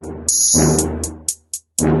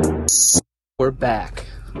We're back.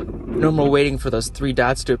 No more waiting for those three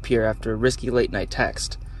dots to appear after a risky late night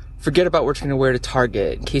text. Forget about what you're going to wear to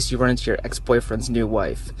Target in case you run into your ex-boyfriend's new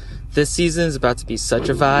wife. This season is about to be such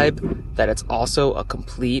a vibe that it's also a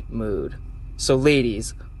complete mood. So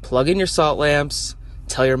ladies, plug in your salt lamps,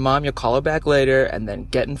 tell your mom you'll call her back later, and then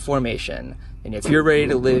get in formation. And if you're ready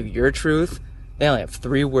to live your truth, they only have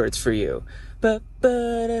 3 words for you.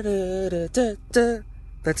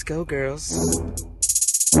 Let's go, girls.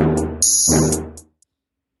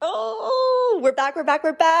 Oh, we're back.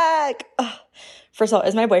 Oh, first of all,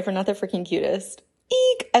 is my boyfriend not the freaking cutest?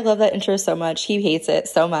 Eek! I love that intro so much. He hates it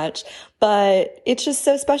so much, but it's just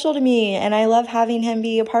so special to me, and I love having him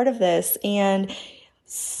be a part of this. And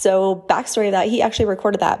so backstory of that, he actually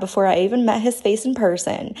recorded that before I even met his face in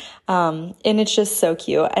person. And it's just so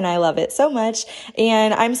cute and I love it so much.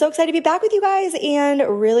 And I'm so excited to be back with you guys and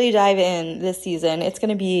really dive in this season. It's going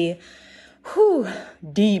to be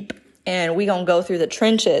deep and we going to go through the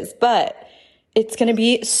trenches, but it's going to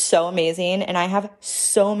be so amazing. And I have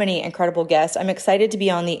so many incredible guests. I'm excited to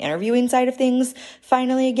be on the interviewing side of things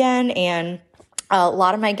finally again. And a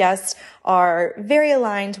lot of my guests are very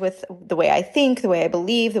aligned with the way I think, the way I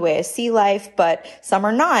believe, the way I see life, but some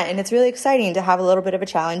are not. And it's really exciting to have a little bit of a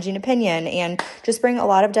challenging opinion and just bring a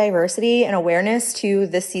lot of diversity and awareness to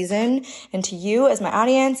this season and to you as my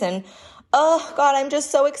audience. And oh God, I'm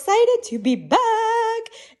just so excited to be back.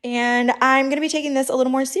 And I'm going to be taking this a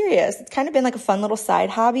little more serious. It's kind of been like a fun little side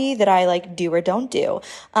hobby that I like do or don't do.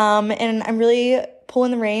 And I'm really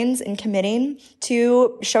pulling the reins and committing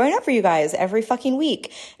to showing up for you guys every fucking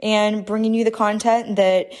week and bringing you the content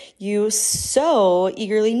that you so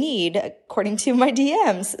eagerly need according to my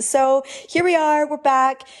DMs. So here we are, we're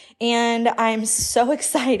back, and I'm so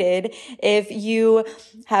excited. If you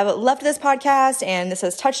have loved this podcast and this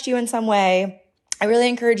has touched you in some way, I really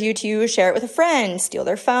encourage you to share it with a friend, steal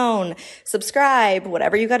their phone, subscribe,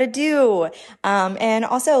 whatever you got to do. And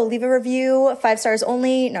also leave a review, 5 stars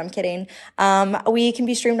only. No, I'm kidding. We can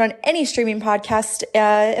be streamed on any streaming podcast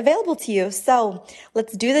available to you. So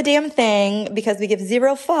let's do the damn thing because we give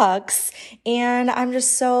 0 fucks. And I'm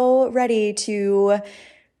just so ready to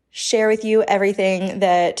share with you everything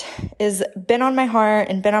that has been on my heart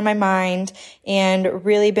and been on my mind and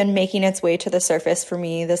really been making its way to the surface for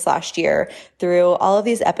me this last year through all of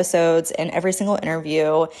these episodes and every single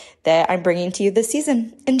interview that I'm bringing to you this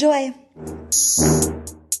season. Enjoy.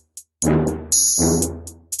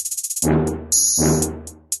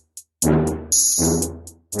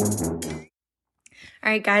 All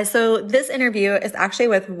right, guys. So this interview is actually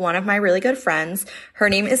with one of my really good friends. Her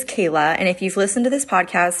name is Kayla. And if you've listened to this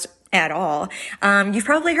podcast at all, you've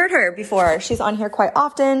probably heard her before. She's on here quite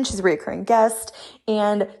often. She's a recurring guest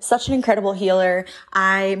and such an incredible healer.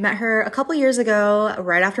 I met her a couple years ago,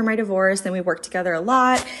 right after my divorce, and we worked together a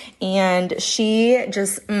lot. And she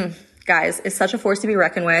just, guys, is such a force to be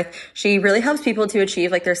reckoned with. She really helps people to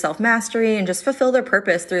achieve like their self-mastery and just fulfill their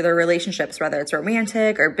purpose through their relationships, whether it's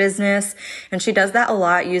romantic or business. And she does that a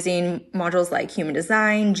lot using modules like human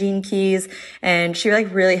design, gene keys. And she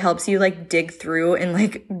like really helps you like dig through and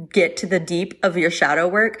like get to the deep of your shadow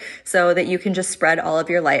work so that you can just spread all of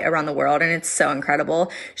your light around the world. And it's so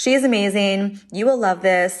incredible. She is amazing. You will love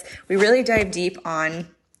this. We really dive deep on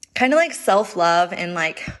kind of like self-love and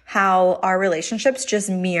like how our relationships just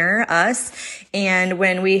mirror us. And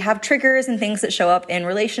when we have triggers and things that show up in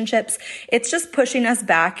relationships, it's just pushing us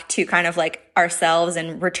back to kind of like ourselves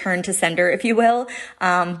and return to sender, if you will.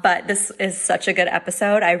 But this is such a good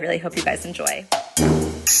episode. I really hope you guys enjoy.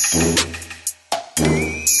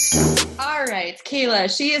 All right,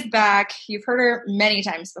 Kayla, she is back. You've heard her many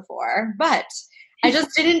times before, but I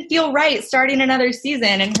just didn't feel right starting another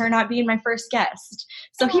season and her not being my first guest.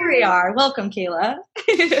 So here we are. Welcome, Kayla.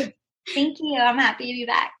 Thank you. I'm happy to be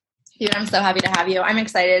back. Dude, I'm so happy to have you. I'm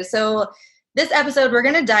excited. So this episode, we're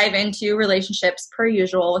going to dive into relationships per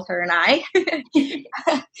usual with her and I.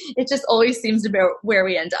 It just always seems to be where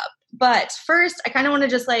we end up. But first, I kind of want to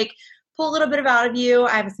just like pull a little bit out of you.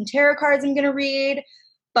 I have some tarot cards I'm going to read.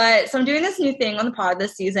 So I'm doing this new thing on the pod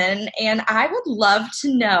this season, and I would love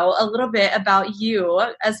to know a little bit about you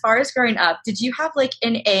as far as growing up. Did you have like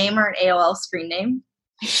an AIM or an AOL screen name?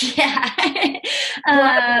 Yeah.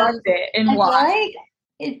 I loved it. And why?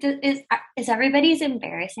 Is everybody's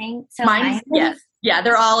embarrassing? So Mine's, yes. Yeah,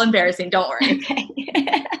 they're all embarrassing. Don't worry. Okay.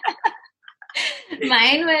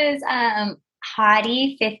 Mine was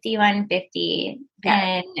Hottie 5150.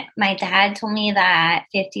 And my dad told me that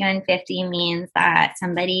 5150 means that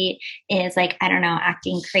somebody is like, I don't know,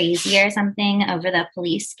 acting crazy or something over the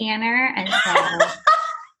police scanner. And so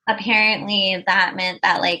apparently that meant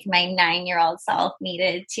that like my 9-year-old self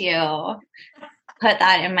needed to put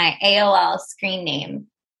that in my AOL screen name.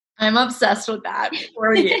 I'm obsessed with that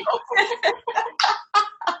for you.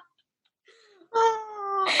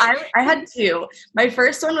 I had two. My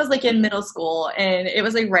first one was like in middle school, and it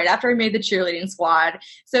was like right after I made the cheerleading squad.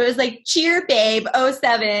 So it was like Cheer Babe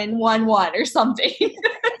 0711 or something.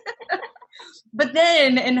 But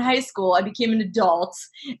then in high school, I became an adult,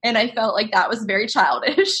 and I felt like that was very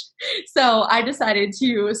childish. So I decided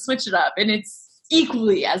to switch it up, and it's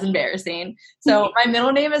equally as embarrassing. So my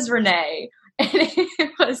middle name is Renee, and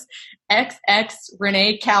it was XX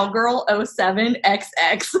Renee Cowgirl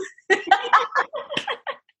 07XX.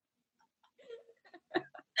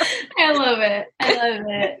 I love it. I love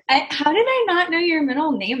it. How did I not know your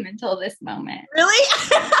middle name until this moment? Really?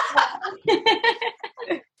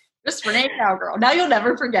 Just Renee Cowgirl. Now you'll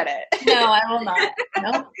never forget it. No, I will not.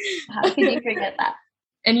 Nope. How can you forget that?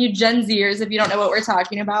 And you Gen Zers, if you don't know what we're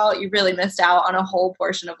talking about, you really missed out on a whole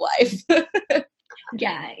portion of life.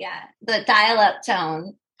 Yeah. The dial-up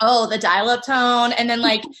tone. Oh, the dial-up tone. And then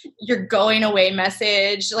like your going away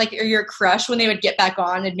message, like or your crush when they would get back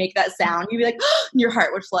on and make that sound, you'd be like, oh, and your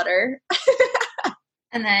heart would flutter.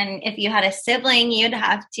 And then if you had a sibling, you'd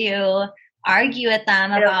have to argue with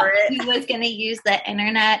them about who was going to use the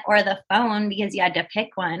internet or the phone because you had to pick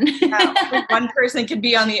one. Yeah, one person could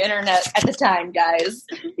be on the internet at the time, guys.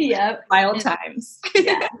 Yep. Wild times.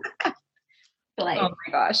 Yeah. Like, oh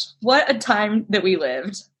my gosh. What a time that we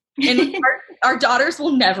lived. And our daughters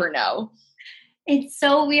will never know. It's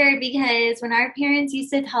so weird because when our parents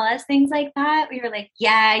used to tell us things like that, we were like,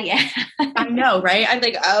 yeah. I know, right? I'm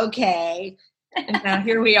like, okay. And now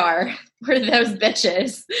here we are. We're those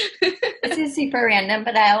bitches. This is super random,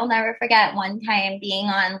 but I will never forget one time being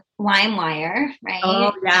on LimeWire, right?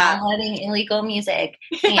 Oh, yeah. Downloading illegal music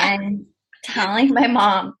and telling my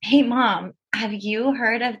mom, hey, Mom, have you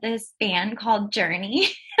heard of this band called Journey?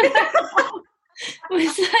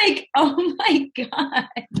 Was like, oh my God,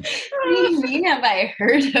 what do you mean have I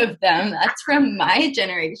heard of them? That's from my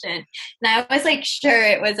generation. And I was like, sure,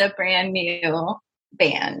 it was a brand new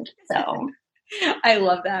band. So I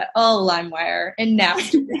love that. Oh, LimeWire and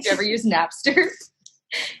Napster. Did you ever use Napster?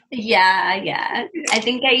 Yeah. I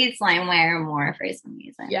think I use LimeWire more for some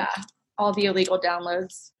reason. Yeah. All the illegal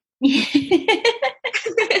downloads.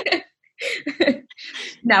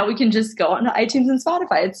 Now we can just go on iTunes and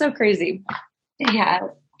Spotify. It's so crazy. Yeah.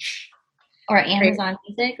 Or Amazon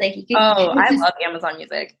Music. Like you could, I love Amazon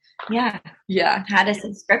Music. Yeah. Yeah. I had a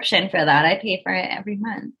subscription for that. I pay for it every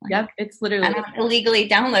month. Like, yep. It's literally. I don't illegally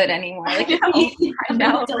download anymore. Like, I'm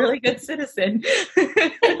now a really good citizen.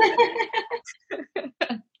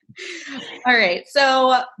 All right.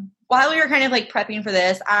 So while we were kind of like prepping for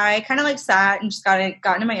this, I kind of like sat and just got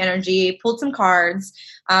into my energy, pulled some cards.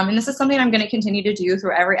 And this is something I'm going to continue to do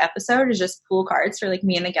through every episode is just pull cards for like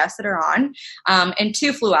me and the guests that are on. And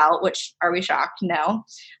two flew out, which are we shocked? No.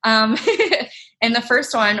 And the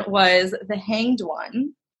first one was the Hanged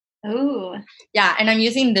One. Ooh. Yeah. And I'm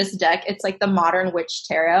using this deck. It's like the Modern Witch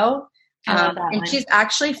Tarot. And one. She's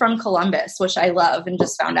actually from Columbus, which I love and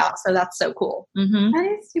just found out. So that's so cool. Mm-hmm.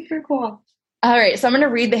 That is super cool. All right. So I'm going to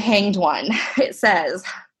read the Hanged One. It says,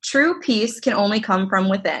 true peace can only come from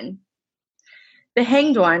within. The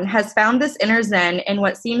Hanged One has found this inner zen in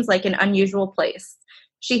what seems like an unusual place.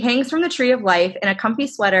 She hangs from the tree of life in a comfy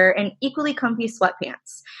sweater and equally comfy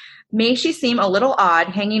sweatpants. May she seem a little odd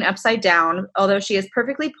hanging upside down, although she is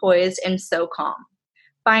perfectly poised and so calm.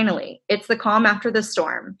 Finally, it's the calm after the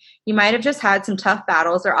storm. You might have just had some tough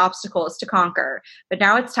battles or obstacles to conquer, but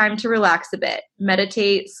now it's time to relax a bit,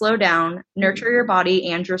 meditate, slow down, nurture your body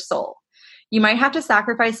and your soul. You might have to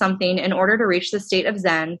sacrifice something in order to reach the state of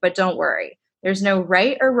Zen, but don't worry. There's no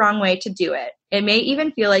right or wrong way to do it. It may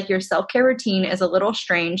even feel like your self-care routine is a little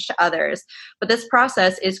strange to others, but this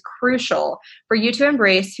process is crucial for you to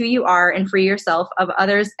embrace who you are and free yourself of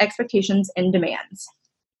others' expectations and demands.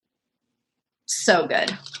 So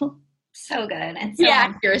good. So good. And so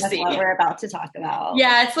accuracy. What we're about to talk about.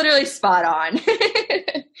 Yeah, it's literally spot on.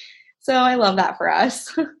 So I love that for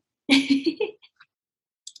us.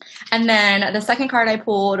 And then the second card I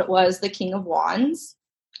pulled was the King of Wands.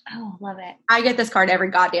 Oh, love it. I get this card every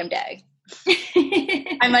goddamn day.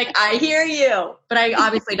 I'm like, I hear you, but I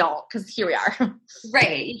obviously don't because here we are.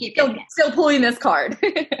 Right. You keep still pulling this card.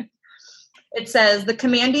 It says, the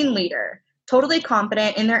commanding leader, totally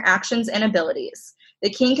confident in their actions and abilities. The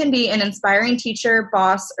king can be an inspiring teacher,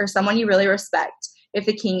 boss, or someone you really respect. If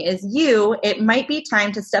the king is you, it might be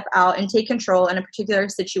time to step out and take control in a particular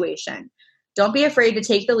situation. Don't be afraid to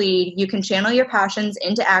take the lead. You can channel your passions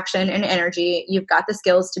into action and energy. You've got the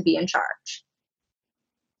skills to be in charge.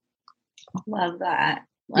 Love that.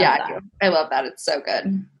 Yeah, I do. I love that. It's so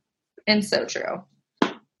good and so true.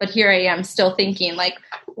 But here I am still thinking like,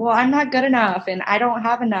 well, I'm not good enough and I don't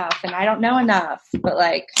have enough and I don't know enough. But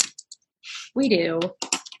like, we do.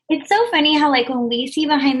 It's so funny how like when we see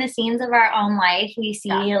behind the scenes of our own life, we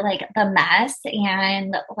see like the mess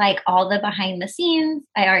and like all the behind the scenes.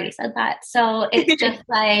 I already said that. So it's just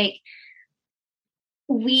like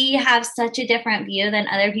we have such a different view than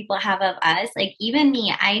other people have of us. Like even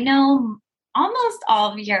me, I know almost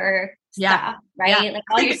all of your stuff, right? Like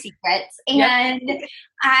all your secrets. And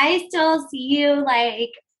I still see you like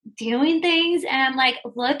doing things and I'm like,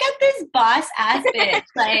 look at this boss ass bitch.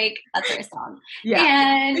 Like that's our song.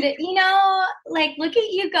 And you know, like look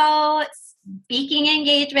at you go speaking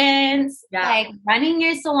engagements, like running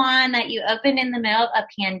your salon that you opened in the middle of a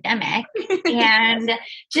pandemic and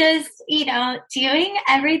just, you know, doing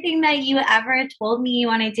everything that you ever told me you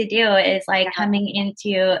wanted to do is like coming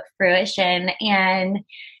into fruition. And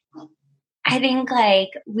I think like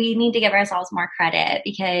we need to give ourselves more credit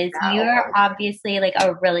because you're obviously like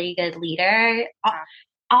a really good leader.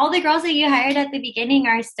 All the girls that you hired at the beginning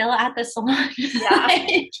are still at the salon.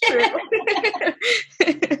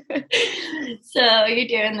 So you're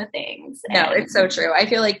doing the things. No, it's so true. I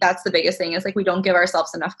feel like that's the biggest thing is like we don't give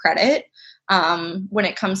ourselves enough credit when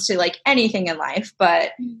it comes to like anything in life.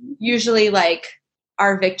 But usually like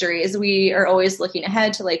our victories, we are always looking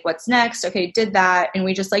ahead to like what's next. Okay, did that. And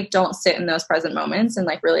we just like don't sit in those present moments and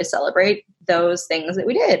like really celebrate those things that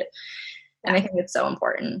we did. And I think it's so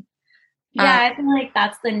important. Yeah, I feel like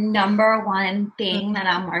that's the number one thing that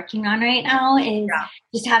I'm working on right now is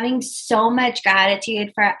just having so much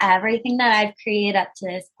gratitude for everything that I've created up to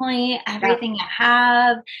this point, everything I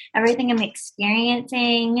have, everything I'm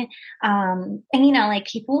experiencing. And, you know, like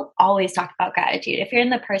people always talk about gratitude. If you're in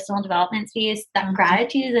the personal development space, that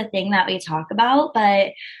gratitude is a thing that we talk about.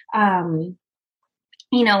 But,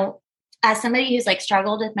 you know, as somebody who's like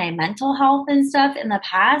struggled with my mental health and stuff in the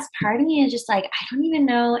past, part of me is just like, I don't even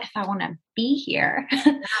know if I want to be here,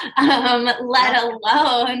 let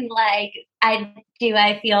alone like, I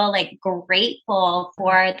feel like grateful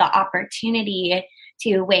for the opportunity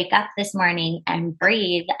to wake up this morning and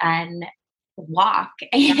breathe and walk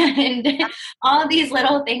and all these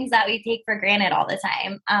little things that we take for granted all the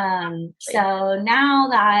time. So now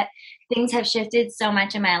that things have shifted so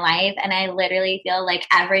much in my life and I literally feel like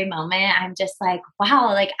every moment I'm just like, wow,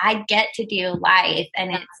 like I get to do life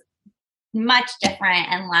and it's much different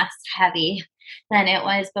and less heavy than it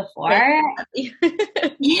was before.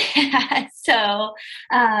 So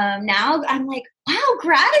now I'm like, wow,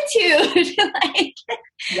 gratitude. Like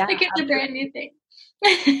it's a brand new thing.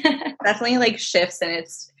 Definitely like shifts and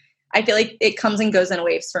I feel like it comes and goes in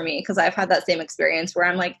waves for me because I've had that same experience where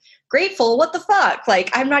I'm like grateful, what the fuck? Like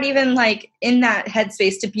I'm not even like in that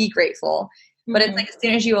headspace to be grateful. But it's like as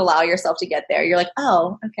soon as you allow yourself to get there, you're like,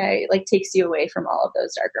 oh, okay. It like takes you away from all of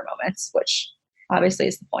those darker moments, which obviously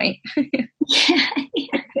is the point.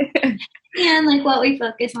 And like what we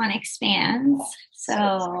focus on expands.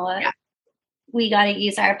 So we got to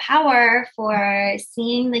use our power for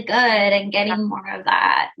seeing the good and getting more of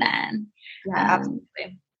that then.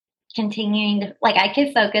 Absolutely. Continuing to, like, I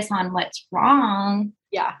could focus on what's wrong.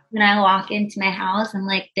 When I walk into my house, I'm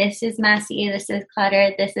like, this is messy, this is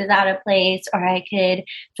cluttered, this is out of place. Or I could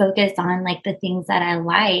focus on like the things that I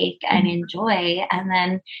like and enjoy. And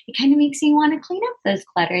then it kind of makes me want to clean up those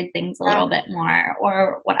cluttered things a little bit more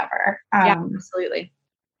or whatever. Absolutely.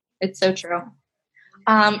 It's so true.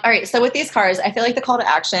 All right. So with these cards, I feel like the call to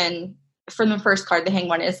action from the first card, the Hanged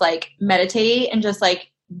One, is like meditate and just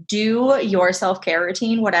like do your self-care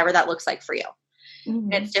routine, whatever that looks like for you.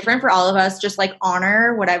 And it's different for all of us. Just like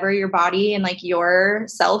honor whatever your body and like your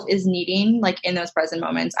self is needing, like in those present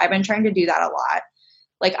moments. I've been trying to do that a lot.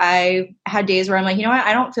 Like I had days where I'm like, you know what?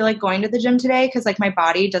 I don't feel like going to the gym today because like my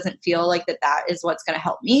body doesn't feel like that is what's going to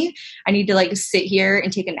help me. I need to like sit here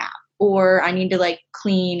and take a nap, or I need to like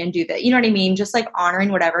clean and do that. You know what I mean? Just like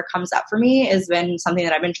honoring whatever comes up for me has been something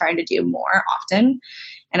that I've been trying to do more often.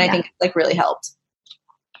 And I think it's like really helped.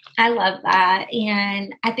 I love that.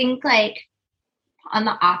 And I think like on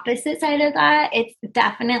the opposite side of that, it's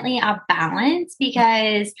definitely a balance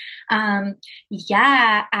because,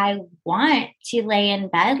 I want to lay in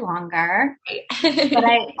bed longer, but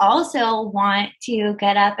I also want to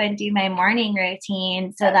get up and do my morning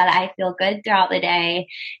routine so that I feel good throughout the day.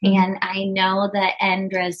 And I know the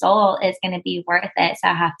end result is going to be worth it. So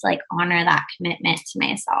I have to like honor that commitment to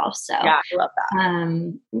myself. So I love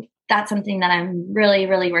that. That's something that I'm really,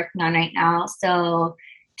 really working on right now. So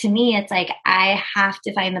to me, it's like I have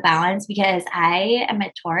to find the balance because I am a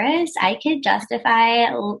Taurus. I could justify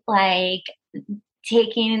like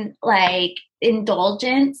taking like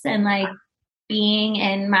indulgence and like being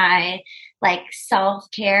in my like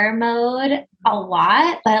self-care mode a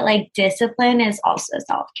lot, but like discipline is also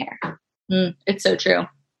self-care. It's so true.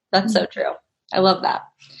 That's so true. I love that.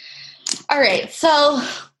 All right, so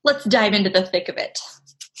let's dive into the thick of it.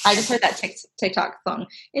 I just heard that TikTok song.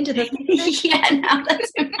 Into the thick of it. Yeah, now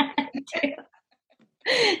that's what I do.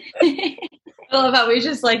 I love how we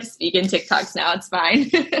just like speak in TikToks now. It's fine.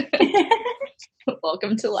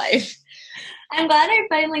 Welcome to life. I'm glad I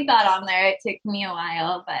finally got on there. It took me a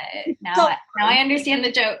while, but now I understand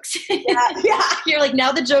the jokes. Yeah. You're like,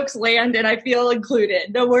 now the jokes land and I feel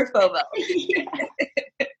included. No more FOMO.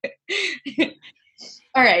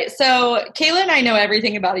 All right. So Kayla and I know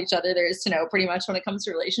everything about each other there is to know pretty much when it comes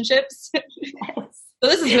to relationships. Yes. So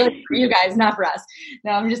this is really for you guys, not for us.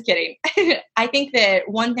 No, I'm just kidding. I think that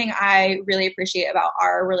one thing I really appreciate about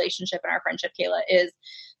our relationship and our friendship, Kayla, is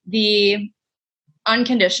the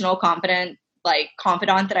unconditional confidant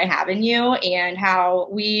that I have in you, and how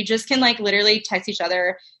we just can like literally text each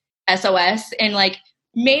other SOS and like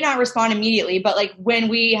may not respond immediately, but like when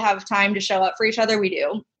we have time to show up for each other, we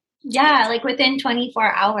do. Yeah, like within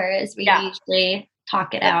 24 hours, we usually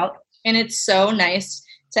talk it out. And it's so nice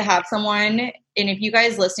to have someone. And if you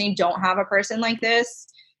guys listening don't have a person like this,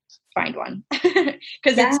 find one.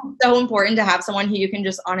 Because it's so important to have someone who you can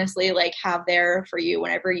just honestly like have there for you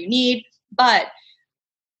whenever you need. But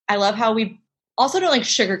I love how we also don't like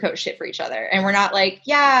sugarcoat shit for each other. And we're not like,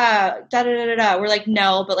 yeah, da da da da da. We're like,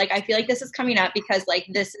 no, but like, I feel like this is coming up because like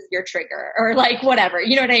this is your trigger or like whatever.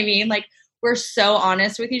 You know what I mean? Like we're so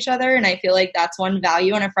honest with each other. And I feel like that's one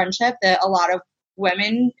value in a friendship that a lot of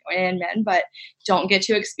women and men, but don't get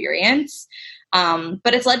to experience.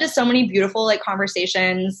 But it's led to so many beautiful like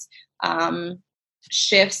conversations,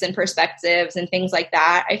 shifts and perspectives and things like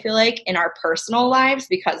that, I feel like, in our personal lives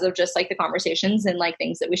because of just like the conversations and like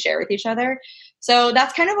things that we share with each other. So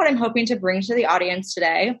that's kind of what I'm hoping to bring to the audience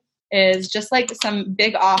today, is just like some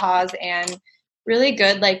big ahas and really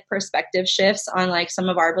good like perspective shifts on like some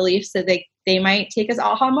of our beliefs that they might take as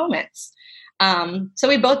aha moments. So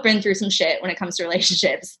we've both been through some shit when it comes to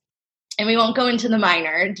relationships, and we won't go into the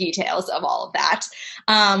minor details of all of that.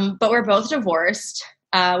 But we're both divorced.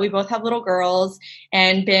 We both have little girls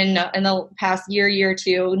and been in the past year or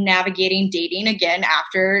two navigating dating again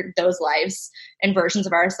after those lives and versions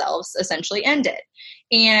of ourselves essentially ended.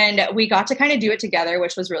 And we got to kind of do it together,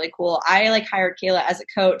 which was really cool. I like hired Kayla as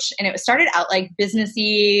a coach, and it started out like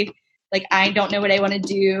businessy, like I don't know what I want to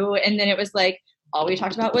do. And then it was like, all we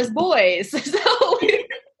talked about was boys. So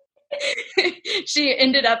she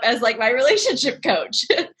ended up as like my relationship coach,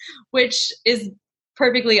 which is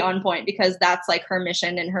perfectly on point because that's like her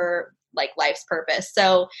mission and her like life's purpose.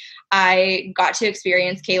 So I got to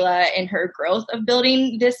experience Kayla in her growth of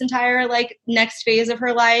building this entire like next phase of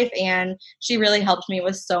her life. And she really helped me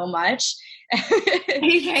with so much. Are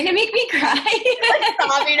you trying to make me cry? Like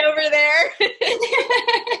sobbing over there.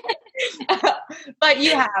 But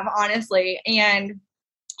you have, honestly. And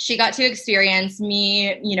she got to experience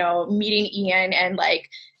me, you know, meeting Ian and like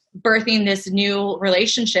birthing this new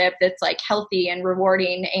relationship that's like healthy and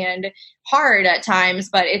rewarding and hard at times,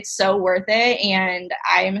 but it's so worth it. And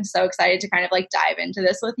I'm so excited to kind of like dive into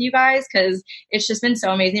this with you guys because it's just been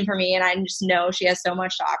so amazing for me. And I just know she has so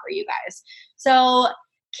much to offer you guys. So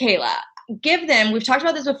Kayla, give them, we've talked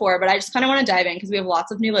about this before, but I just kind of want to dive in because we have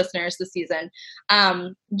lots of new listeners this season.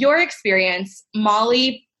 Your experience,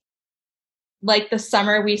 Molly, like the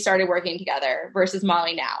summer we started working together versus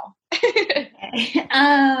Molly now. Okay.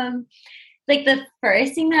 Like the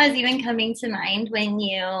first thing that was even coming to mind when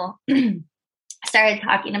you started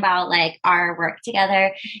talking about like our work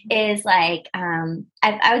together is like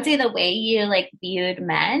I would say the way you like viewed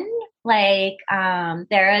men, like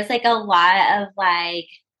there was like a lot of like,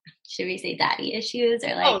 should we say daddy issues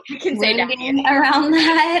or like wounding around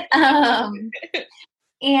that,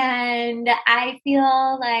 and I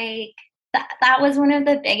feel like that was one of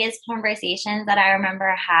the biggest conversations that I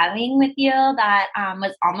remember having with you that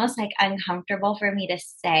was almost like uncomfortable for me to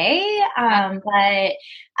say. But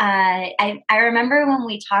I remember when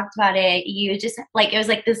we talked about it, you just like, it was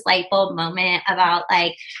like this light bulb moment about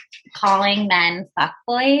like calling men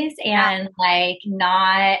fuckboys and like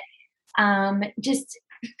not just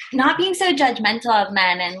not being so judgmental of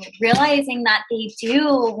men and realizing that they do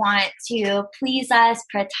want to please us,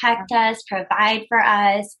 protect us, provide for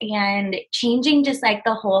us, and changing just like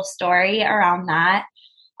the whole story around that.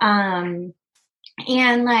 And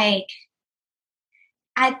like,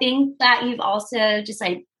 I think that you've also just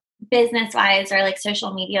like business wise or like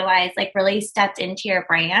social media wise, like really stepped into your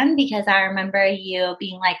brand? Because I remember you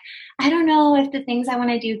being like, I don't know if the things I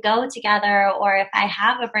want to do go together or if I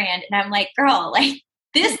have a brand. And I'm like, girl, like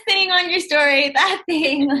this thing on your story, that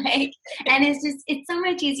thing, like, and it's so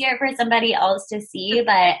much easier for somebody else to see.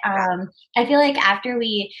 But I feel like after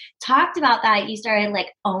we talked about that, you started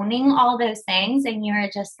like owning all those things and you were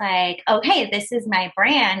just like, okay, this is my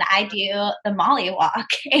brand. I do the Molly walk.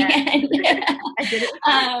 And, I did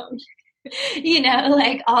it. you know,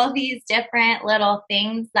 like all these different little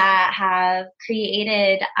things that have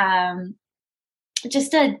created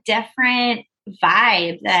just a different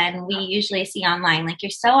vibe than we usually see online. Like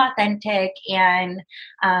you're so authentic and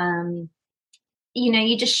you know,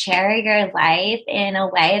 you just share your life in a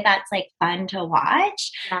way that's like fun to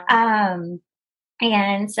watch.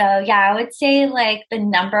 And so, yeah, I would say like the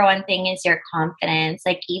number one thing is your confidence.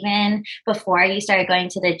 Like even before you started going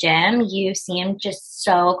to the gym, you seemed just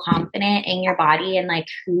so confident in your body and like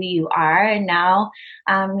who you are. And now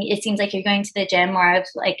it seems like you're going to the gym more of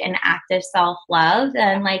like an active self-love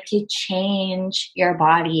and like to change your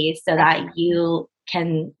body so that you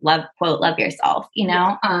can love, quote, love yourself, you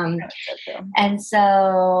know? And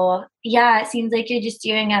so, yeah, it seems like you're just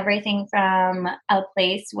doing everything from a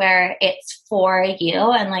place where it's for you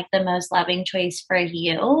and like the most loving choice for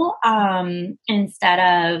you, instead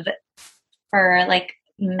of for like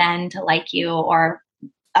men to like you or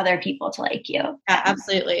other people to like you. Yeah,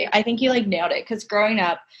 absolutely. I think you like nailed it because growing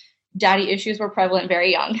up, daddy issues were prevalent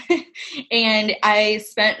very young. And I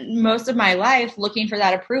spent most of my life looking for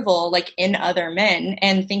that approval, like in other men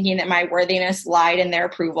and thinking that my worthiness lied in their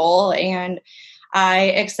approval. And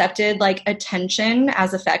I accepted like attention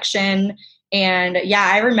as affection. And yeah,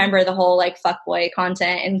 I remember the whole like fuckboy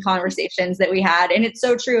content and conversations that we had. And it's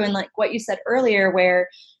so true. And like what you said earlier, where,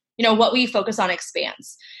 you know, what we focus on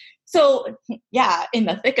expands. So yeah, in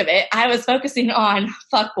the thick of it, I was focusing on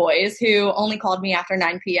fuckboys who only called me after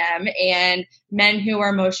 9 p.m. and men who were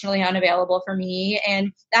emotionally unavailable for me.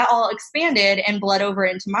 And that all expanded and bled over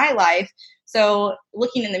into my life. So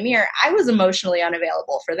looking in the mirror, I was emotionally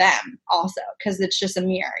unavailable for them also because it's just a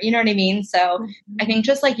mirror. You know what I mean? So I think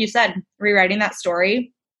just like you said, rewriting that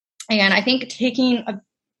story. And I think taking a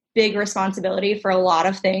big responsibility for a lot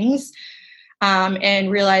of things.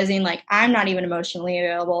 And realizing like, I'm not even emotionally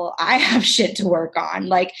available. I have shit to work on.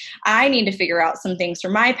 Like I need to figure out some things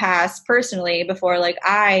from my past personally before like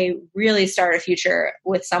I really start a future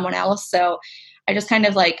with someone else. So I just kind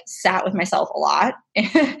of like sat with myself a lot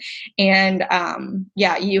and,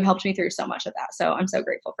 yeah, you helped me through so much of that. So I'm so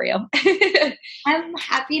grateful for you. I'm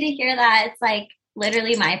happy to hear that. It's like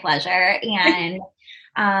literally my pleasure. And,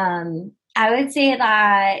 I would say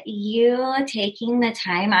that you taking the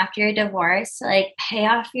time after your divorce to like pay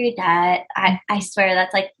off your debt, I swear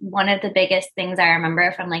that's like one of the biggest things I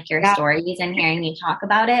remember from like your stories and hearing you talk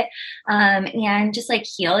about it. And just like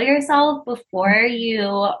heal yourself before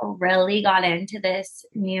you really got into this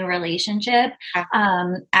new relationship.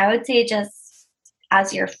 I would say just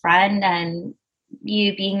as your friend and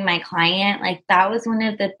you being my client, like that was one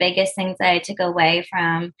of the biggest things that I took away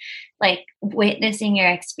from like witnessing your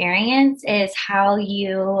experience is how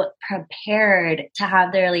you prepared to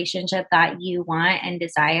have the relationship that you want and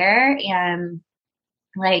desire. And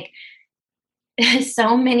like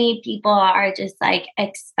so many people are just like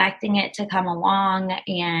expecting it to come along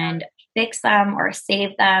and fix them or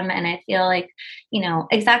save them. And I feel like, you know,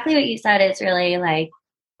 exactly what you said is really like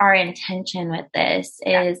our intention with this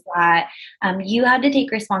is that you had to take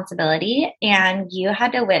responsibility and you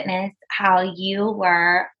had to witness how you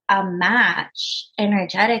were a match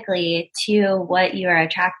energetically to what you are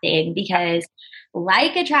attracting, because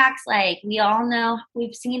like attracts like. We all know,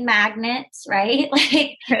 we've seen magnets, right?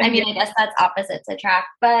 Like, I mean, I guess that's opposites attract,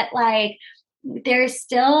 but like there's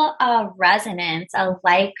still a resonance, a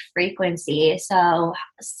like frequency. So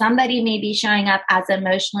somebody may be showing up as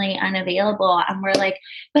emotionally unavailable and we're like,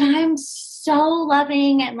 but I'm so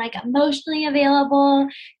loving and like emotionally available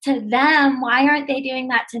to them. Why aren't they doing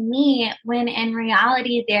that to me? When in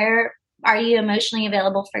reality, are you emotionally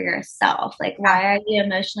available for yourself? Like, why are you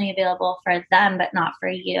emotionally available for them, but not for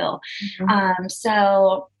you?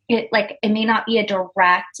 So it may not be a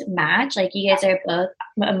direct match. Like you guys are both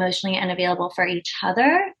emotionally unavailable for each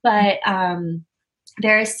other, but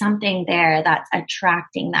there is something there that's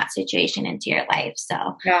attracting that situation into your life.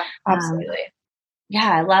 So yeah, absolutely. Yeah,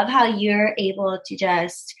 I love how you're able to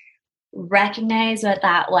just recognize what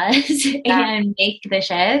that was and make the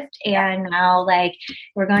shift. And now like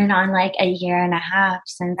we're going on like a year and a half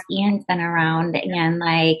since Ian's been around, and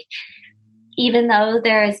like even though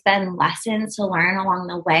there's been lessons to learn along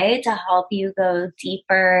the way to help you go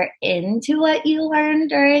deeper into what you learned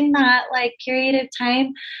during that like period of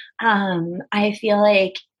time, I feel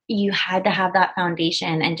like you had to have that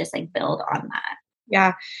foundation and just like build on that.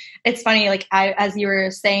 Yeah. It's funny. Like as you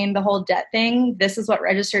were saying the whole debt thing, this is what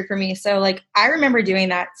registered for me. So like, I remember doing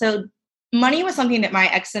that. So money was something that my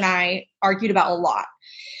ex and I argued about a lot.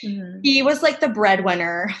 Mm-hmm. He was like the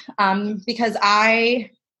breadwinner, because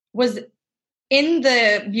I was in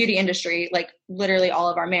the beauty industry, like literally all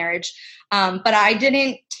of our marriage. But I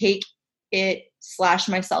didn't take it /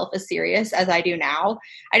 myself as serious as I do now.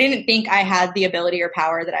 I didn't think I had the ability or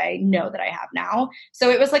power that I know that I have now. So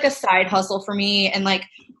it was like a side hustle for me. And like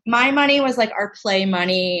my money was like our play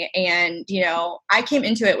money. And, you know, I came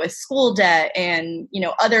into it with school debt and, you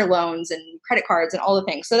know, other loans and credit cards and all the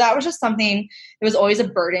things. So that was just something that was always a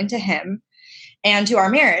burden to him and to our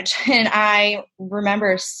marriage. And I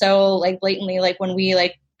remember so like blatantly, like when we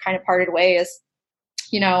like kind of parted ways,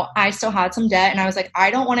 you know, I still had some debt and I was like,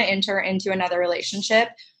 I don't want to enter into another relationship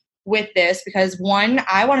with this because one,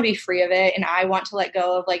 I want to be free of it and I want to let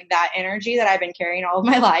go of like that energy that I've been carrying all of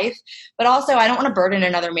my life. But also I don't want to burden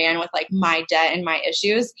another man with like my debt and my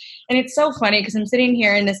issues. And it's so funny because I'm sitting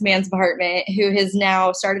here in this man's apartment who has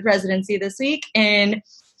now started residency this week. And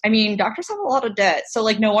I mean, doctors have a lot of debt. So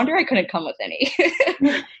like, no wonder I couldn't come with any.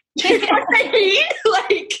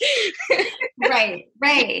 Like,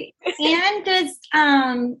 right. And just,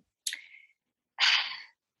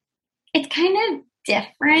 it's kind of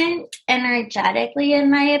different energetically,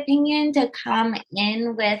 in my opinion, to come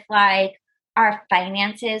in with like our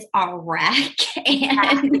finances are wreck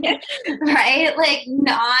and right, like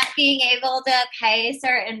not being able to pay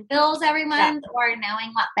certain bills every month or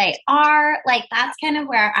knowing what they are. Like that's kind of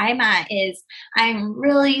where I'm at, is I'm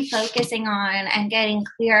really focusing on and getting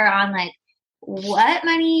clear on like what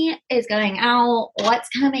money is going out, what's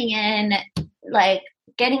coming in, like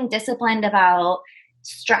getting disciplined about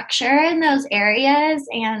structure in those areas.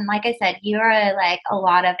 And like I said, you're like a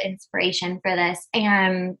lot of inspiration for this,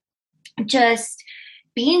 and just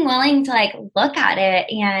being willing to like look at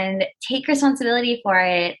it and take responsibility for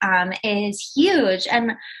it is huge.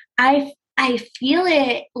 And I feel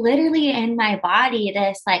it literally in my body,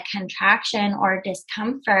 this like contraction or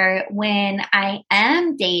discomfort when I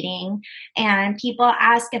am dating and people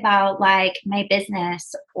ask about like my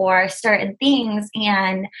business or certain things.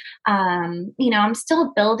 And, you know, I'm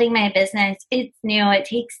still building my business. It's new.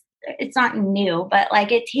 It's not new, but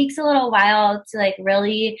like it takes a little while to like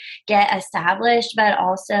really get established, but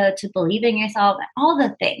also to believe in yourself, all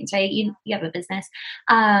the things, right? You have a business.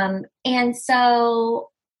 And so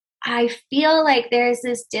I feel like there's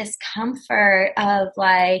this discomfort of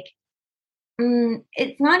like,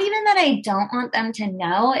 it's not even that I don't want them to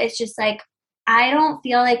know. It's just like, I don't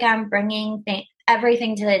feel like I'm bringing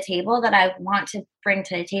everything to the table that I want to bring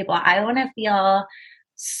to the table. I want to feel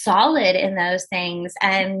solid in those things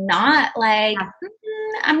and not like,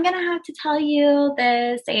 I'm going to have to tell you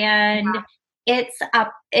this. And it's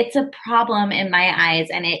a problem in my eyes,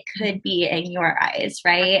 and it could be in your eyes,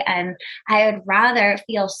 right? And I would rather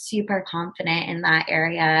feel super confident in that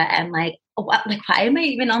area and like, why am I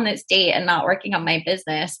even on this date and not working on my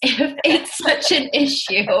business if it's such an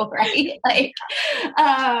issue, right? Like,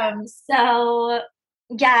 so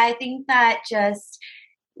yeah, I think that just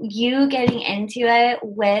you getting into it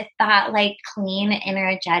with that like clean,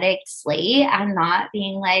 energetic slate and not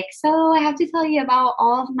being like, so I have to tell you about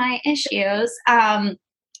all of my issues,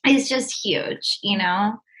 is just huge, you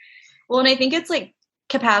know? Well, and I think it's like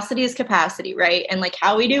capacity is capacity, right? And like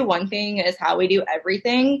how we do one thing is how we do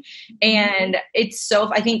everything. And it's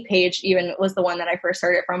so, I think Paige even was the one that I first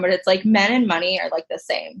heard it from, but it's like men and money are like the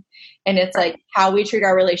same. And it's like how we treat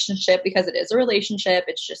our relationship, because it is a relationship,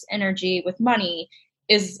 it's just energy with money,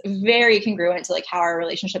 is very congruent to like how our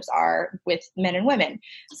relationships are with men and women.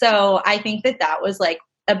 So I think that was like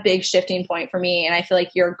a big shifting point for me. And I feel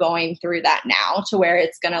like you're going through that now to where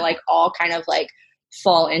it's going to like all kind of like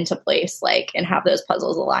fall into place, like, and have those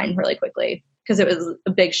puzzles align really quickly. Cause it was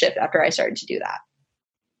a big shift after I started to do that.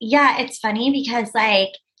 Yeah. It's funny because like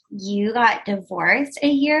you got divorced a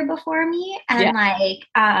year before me. And like,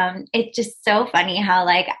 it's just so funny how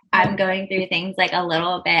like I'm going through things like a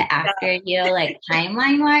little bit after you, like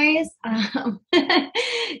timeline wise.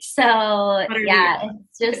 So yeah,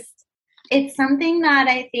 it's something that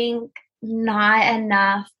I think not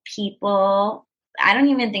enough people, I don't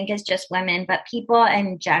even think it's just women, but people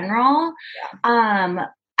in general,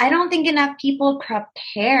 I don't think enough people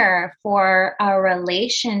prepare for a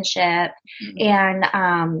relationship. And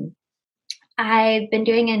I've been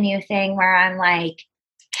doing a new thing where I'm like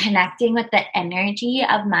connecting with the energy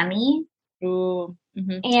of money Ooh.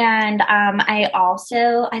 Mm-hmm. And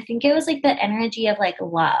I think it was like the energy of like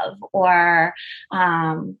love or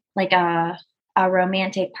like a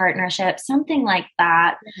romantic partnership, something like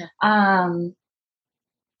that. Um,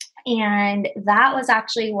 and that was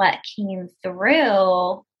actually what came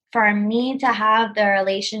through for me to have the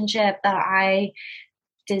relationship that I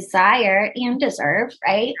desire and deserve,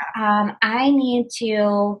 right? I need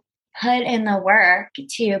to put in the work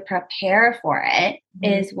to prepare for it,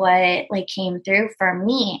 is what like came through for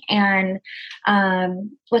me. And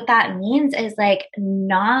what that means is like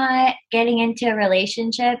not getting into a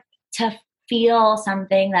relationship to feel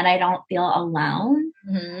something that I don't feel alone.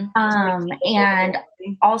 And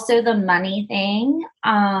also the money thing.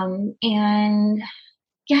 And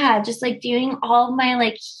yeah, just like doing all of my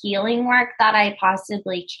like healing work that I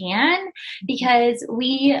possibly can, because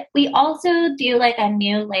we also do like a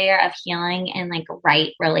new layer of healing in like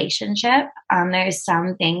right relationship. There's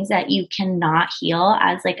some things that you cannot heal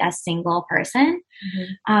as like a single person,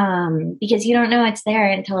 because you don't know it's there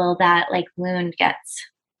until that like wound gets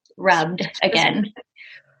rubbed again.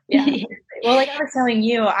 Yeah. Well, like I was telling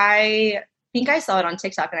you, I think I saw it on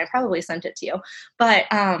TikTok and I probably sent it to you, but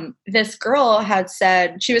this girl had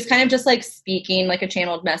said, she was kind of just like speaking like a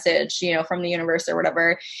channeled message, you know, from the universe or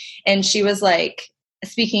whatever. And she was like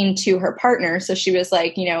speaking to her partner. So she was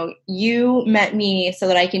like, you know, you met me so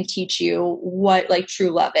that I can teach you what like true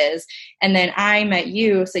love is. And then I met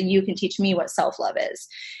you so you can teach me what self-love is.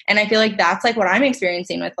 And I feel like that's like what I'm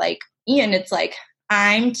experiencing with like Ian. It's like,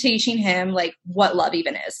 I'm teaching him like what love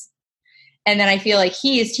even is. And then I feel like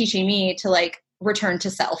he is teaching me to like return to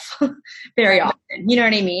self very often. You know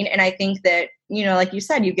what I mean? And I think that, you know, like you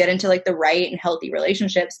said, you get into like the right and healthy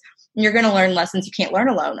relationships and you're going to learn lessons you can't learn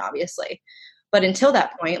alone, obviously. But until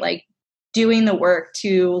that point, like doing the work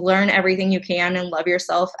to learn everything you can and love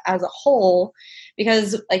yourself as a whole,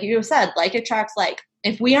 because like you said, like attracts like.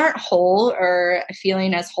 If we aren't whole or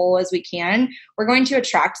feeling as whole as we can, we're going to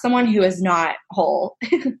attract someone who is not whole.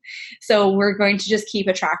 So we're going to just keep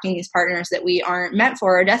attracting these partners that we aren't meant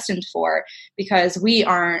for or destined for, because we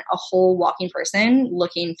aren't a whole walking person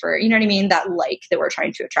looking for, you know what I mean, that like that we're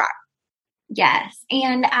trying to attract. Yes.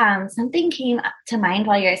 And something came to mind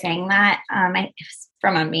while you're saying that. It was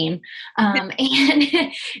from a meme. And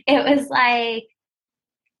it was like,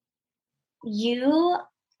 you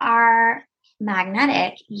are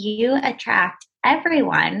magnetic, you attract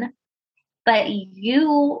everyone, but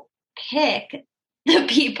you pick the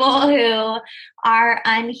people who are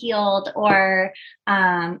unhealed or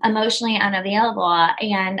emotionally unavailable.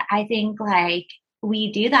 And I think like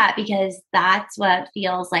we do that because that's what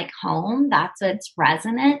feels like home. That's what's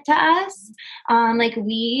resonant to us. Like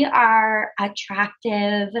we are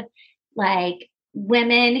attractive, like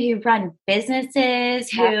women who run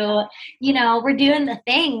businesses, who, you know, we're doing the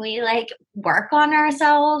thing. We like work on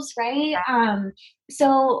ourselves, right?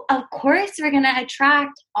 So of course we're going to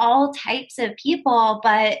attract all types of people,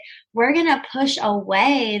 but we're going to push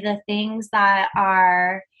away the things that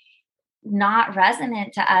are not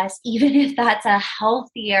resonant to us, even if that's a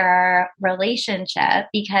healthier relationship,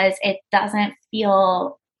 because it doesn't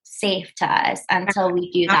feel safe to us until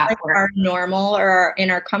we do that like work. Our normal or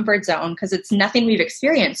in our comfort zone, because it's nothing we've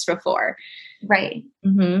experienced before. Right.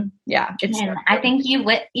 Yeah. And I think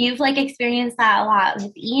you've like experienced that a lot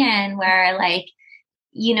with Ian, where like,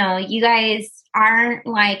 you know, you guys aren't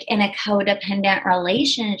like in a codependent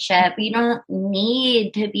relationship. You don't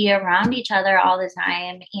need to be around each other all the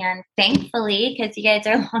time. And thankfully, because you guys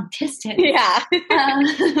are long distance. Yeah.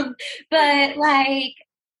 But like,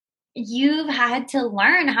 you've had to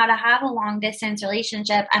learn how to have a long distance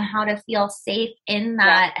relationship and how to feel safe in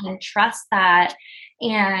that and trust that.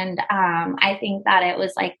 And I think that it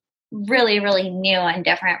was like really, really new and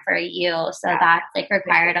different for you. So that's like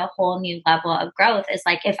required a whole new level of growth. Is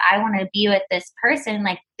like, if I want to be with this person,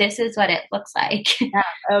 like this is what it looks like.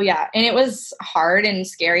 Oh yeah. And it was hard and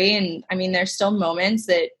scary. And I mean, there's still moments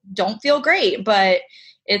that don't feel great, but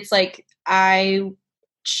it's like, I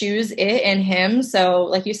choose it and him. So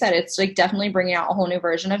like you said, it's like definitely bringing out a whole new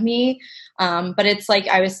version of me. But it's like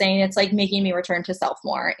I was saying, it's like making me return to self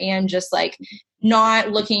more and just like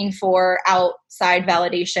not looking for outside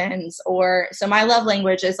validations. Or so my love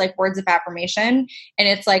language is like words of affirmation. And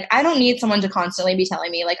it's like, I don't need someone to constantly be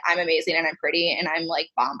telling me like I'm amazing and I'm pretty and I'm like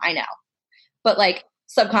bomb. I know. But like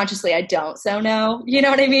subconsciously I don't. So no, you know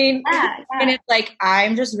what I mean? Yeah. And it's like,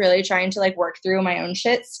 I'm just really trying to like work through my own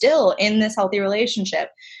shit still in this healthy relationship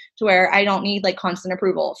to where I don't need like constant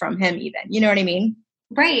approval from him even, you know what I mean?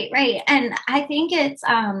 Right. And I think it's,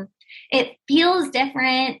 it feels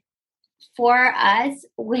different for us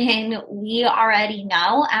when we already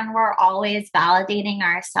know and we're always validating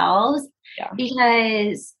ourselves. Yeah.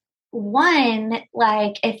 Because one,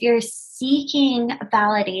 like if you're seeking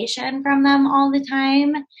validation from them all the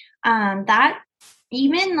time, that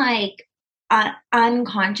even like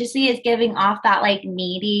unconsciously is giving off that like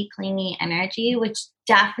needy, clingy energy, which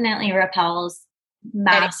definitely repels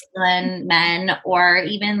masculine men or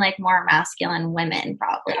even like more masculine women,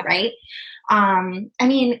 probably, right? I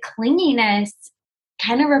mean, clinginess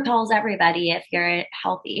kind of repels everybody if you're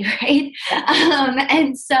healthy, right?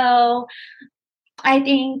 And so I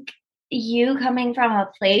think you coming from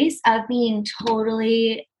a place of being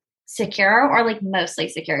totally secure or like mostly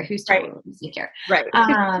secure, who's totally secure. Right.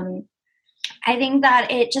 I think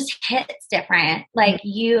that it just hits different. Like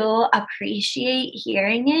you appreciate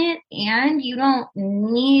hearing it and you don't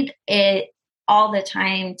need it all the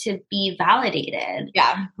time to be validated.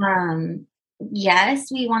 Yeah.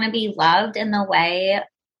 Yes, we want to be loved in the way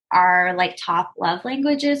our like top love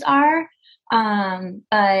languages are.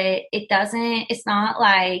 But it's not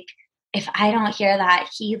like if I don't hear that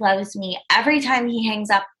he loves me every time he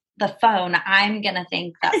hangs up the phone, I'm going to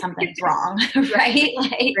think that something's wrong. Right.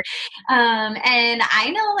 Like, and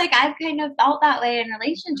I know like I've kind of felt that way in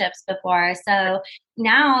relationships before. So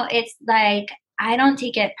now it's like, I don't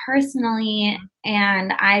take it personally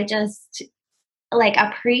and I just like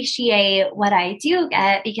appreciate what I do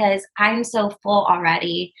get because I'm so full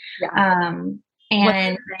already. Yeah.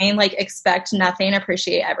 And saying, like expect nothing,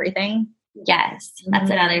 appreciate everything. Yes, that's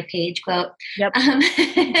another page quote. Yep.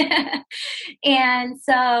 And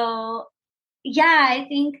so, yeah, I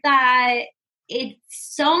think that it's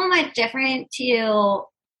so much different to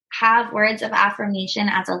have words of affirmation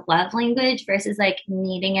as a love language versus like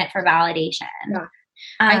needing it for validation. Yeah.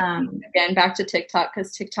 I think, again, back to TikTok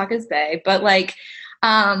because TikTok is bae, but like,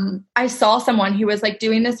 I saw someone who was like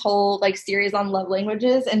doing this whole like series on love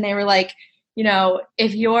languages and they were like, you know,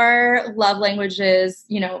 if your love language is,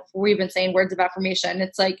 you know, we've been saying words of affirmation,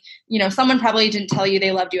 it's like, you know, someone probably didn't tell you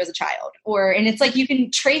they loved you as a child and it's like, you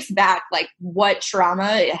can trace back like what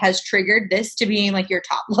trauma has triggered this to being like your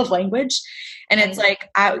top love language. And it's like,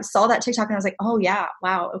 I saw that TikTok and I was like, oh yeah,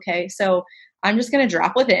 wow. Okay. So I'm just going to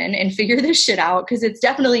drop within and figure this shit out. Cause it's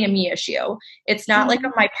definitely a me issue. It's not like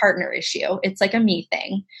my partner issue. It's like a me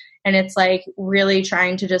thing. And it's like really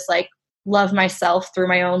trying to just like love myself through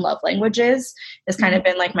my own love languages has kind of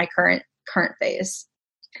been like my current phase.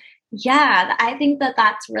 Yeah, I think that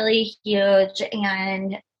that's really huge.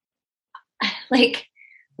 And like,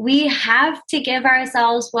 we have to give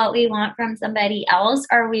ourselves what we want from somebody else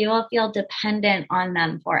or we will feel dependent on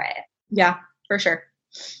them for it. Yeah, for sure.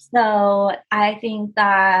 So I think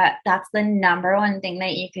that that's the number one thing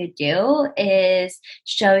that you could do is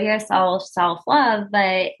show yourself self-love,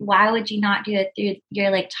 but why would you not do it through your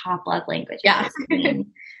like top love languages? Yeah. I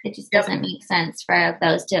mean, it just doesn't make sense for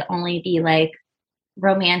those to only be like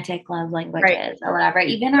romantic love languages or whatever.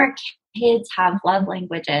 Even our kids have love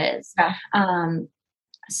languages. Yeah.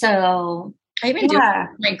 So I even do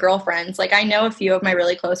my girlfriends. Like I know a few of my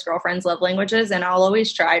really close girlfriends' love languages and I'll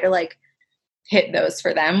always try to like hit those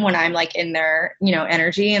for them when I'm like in their, you know,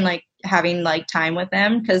 energy and like having like time with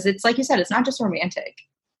them. Cause it's like you said, it's not just romantic.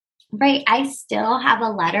 Right. I still have a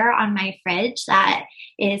letter on my fridge that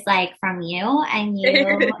is like from you and you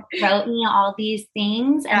wrote me all these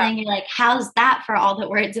things. And then you're like, how's that for all the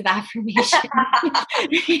words of affirmation?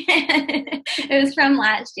 It was from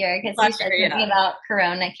last year because you said something about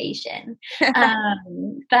coronation.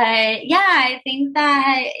 But yeah, I think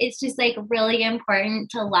that it's just like really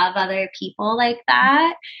important to love other people like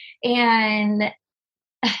that. And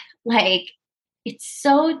like,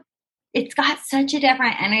 it's got such a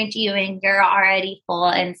different energy when you're already full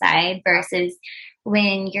inside versus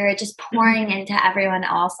when you're just pouring into everyone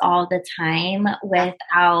else all the time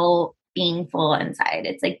without being full inside.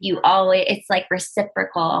 It's like it's like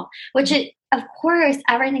reciprocal, which of course,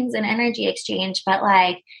 everything's an energy exchange, but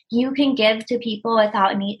like you can give to people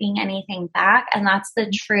without needing anything back. And that's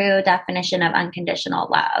the true definition of unconditional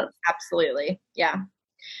love. Absolutely. Yeah.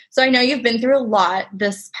 So I know you've been through a lot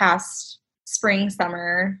this past spring,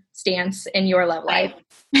 summer stance in your love life,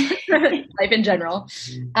 life in general.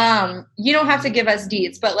 You don't have to give us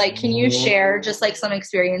deets, but like, can you share just like some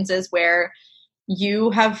experiences where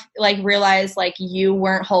you have like realized like you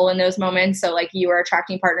weren't whole in those moments? So like you were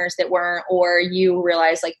attracting partners that weren't, or you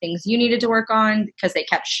realized like things you needed to work on because they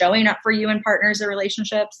kept showing up for you in partners or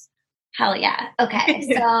relationships? Hell yeah. Okay.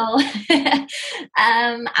 So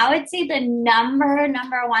I would say the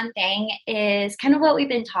number one thing is kind of what we've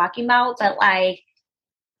been talking about, but like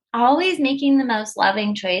always making the most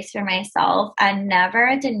loving choice for myself and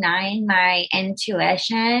never denying my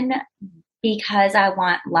intuition because I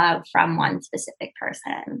want love from one specific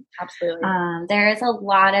person. Absolutely. There is a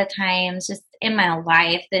lot of times just in my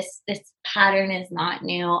life, this pattern is not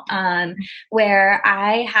new, where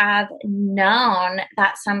I have known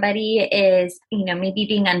that somebody is, maybe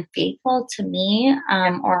being unfaithful to me,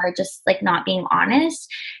 or just like not being honest.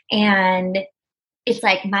 And it's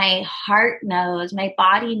like my heart knows, my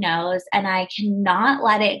body knows, and I cannot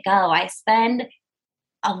let it go. I spend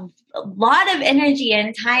a lot of energy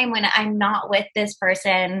and time when I'm not with this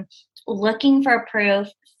person looking for proof,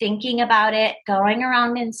 thinking about it, going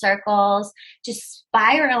around in circles, just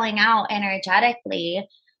spiraling out energetically,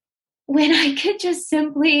 when I could just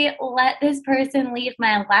simply let this person leave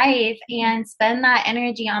my life and spend that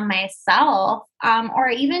energy on myself, or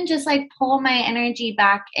even just like pull my energy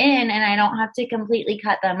back in, and I don't have to completely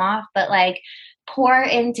cut them off, but like pour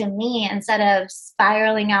into me instead of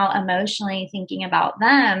spiraling out emotionally thinking about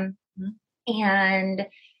them. And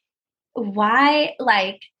why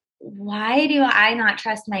do I not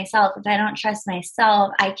trust myself? If I don't trust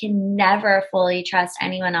myself, I can never fully trust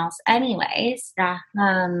anyone else anyways. Yeah.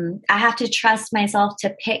 I have to trust myself to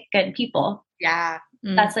pick good people. Yeah.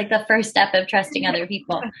 That's like the first step of trusting other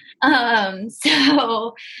people.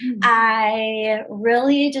 So I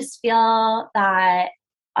really just feel that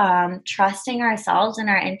trusting ourselves and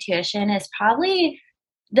our intuition is probably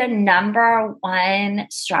the number one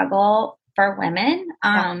struggle for women.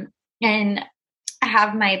 And I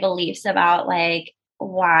have my beliefs about like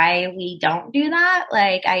why we don't do that.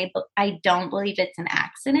 Like I don't believe it's an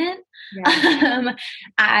accident. Yeah.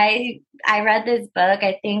 I read this book.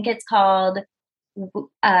 I think it's called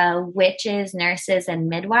Witches, Nurses, and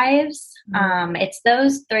Midwives. It's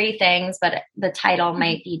those three things, but the title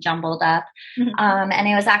might be jumbled up. And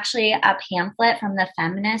it was actually a pamphlet from the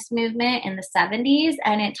feminist movement in the 70s.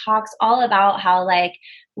 And it talks all about how like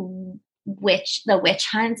the witch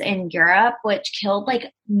hunts in Europe, which killed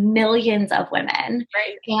like millions of women.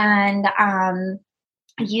 Right. And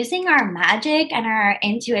using our magic and our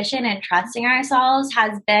intuition and trusting ourselves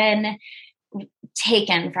has been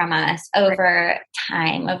taken from us over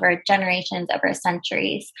time, over generations, over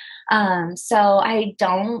centuries. So I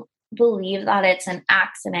don't believe that it's an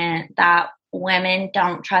accident that women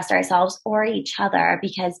don't trust ourselves or each other,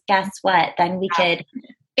 because guess what? Then we could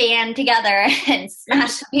band together and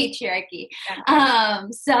smash the patriarchy.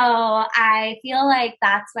 So I feel like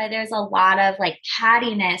that's why there's a lot of like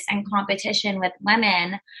cattiness and competition with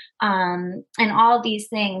women, and all of these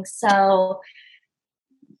things. So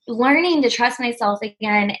learning to trust myself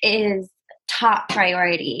again is top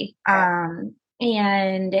priority. And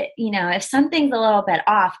if something's a little bit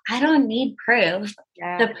off, I don't need proof.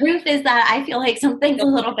 Yeah. The proof is that I feel like something's a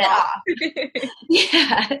little bit off.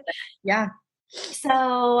 Yeah.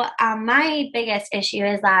 So my biggest issue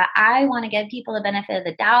is that I want to give people the benefit of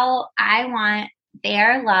the doubt. I want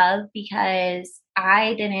their love because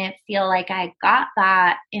I didn't feel like I got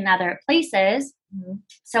that in other places.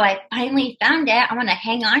 So I finally found it. I want to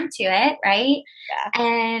hang on to it, right? Yeah.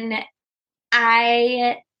 And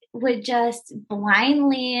I would just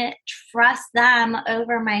blindly trust them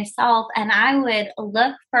over myself, and I would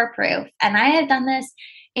look for proof. And I have done this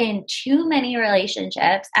in too many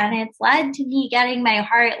relationships, and it's led to me getting my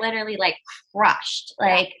heart literally like crushed,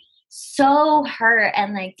 like so hurt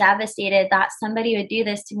and like devastated that somebody would do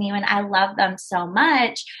this to me when I love them so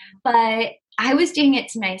much. But I was doing it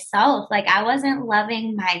to myself. Like I wasn't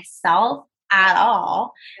loving myself at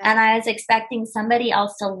all. And I was expecting somebody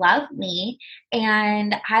else to love me.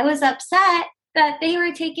 And I was upset that they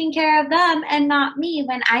were taking care of them and not me,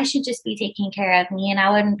 when I should just be taking care of me, and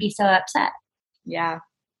I wouldn't be so upset. Yeah.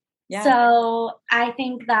 Yeah. So I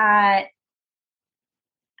think that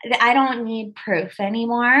I don't need proof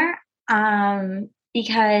anymore,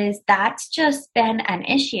 because that's just been an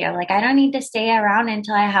issue. Like I don't need to stay around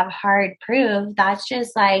until I have hard proof. That's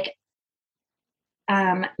just like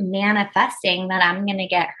manifesting that I'm going to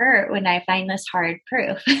get hurt when I find this hard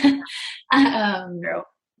proof. True.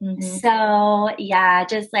 Mm-hmm. So yeah,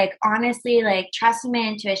 just like honestly, like trusting my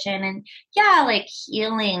intuition and like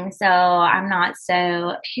healing. So I'm not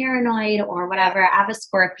so paranoid or whatever. I have a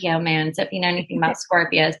Scorpio moon. So if you know anything about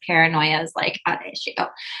Scorpios, paranoia is like an issue.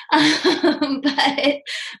 But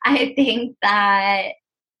I think that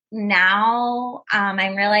now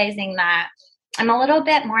I'm realizing that I'm a little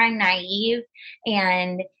bit more naive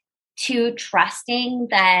and too trusting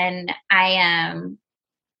than I am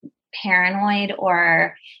paranoid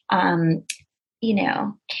or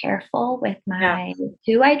careful with my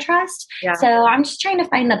who I trust. So I'm just trying to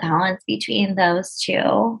find the balance between those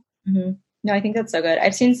two. Mm-hmm. No, I think that's so good.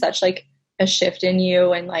 I've seen such like a shift in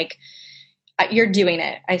you, and like you're doing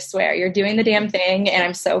it. I swear you're doing the damn thing. And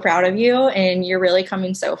I'm so proud of you, and you're really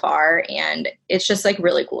coming so far. And it's just like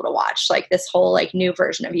really cool to watch like this whole like new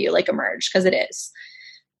version of you like emerge, because it is.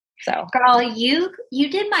 So girl, you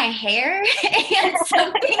did my hair and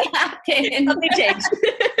something happened. something changed.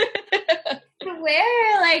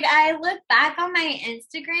 Where like I look back on my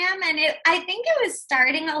Instagram and I think it was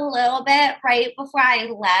starting a little bit right before I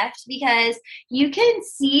left, because you can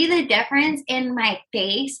see the difference in my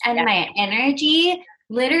face and my energy.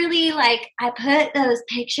 Literally, like I put those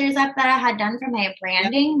pictures up that I had done for my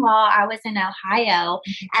branding while I was in Ohio.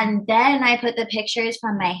 And then I put the pictures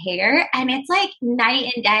from my hair, and it's like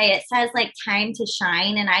night and day. It says like time to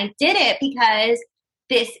shine. And I did it because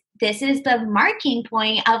this is the marking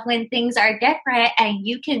point of when things are different, and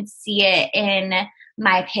you can see it in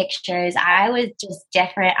my pictures. I was just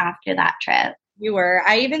different after that trip. You were.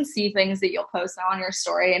 I even see things that you'll post now on your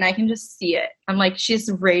story, and I can just see it. I'm like,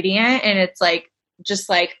 she's radiant, and it's like just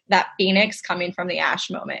like that phoenix coming from the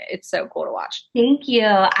ash moment. It's so cool to watch. Thank you.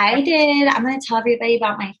 I'm going to tell everybody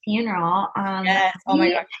about my funeral. Yes. Oh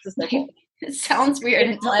my gosh. This is so cool. It sounds weird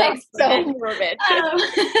until I so morbid.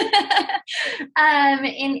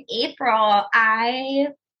 In April,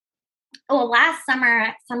 last summer,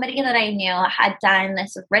 somebody that I knew had done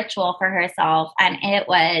this ritual for herself, and it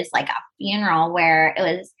was like a funeral where it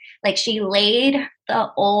was like she laid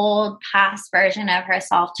the old past version of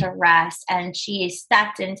herself to rest, and she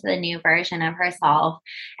stepped into the new version of herself.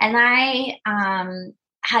 And I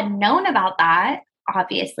had known about that,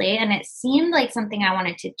 obviously, and it seemed like something I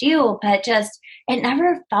wanted to do, but just it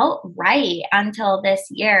never felt right until this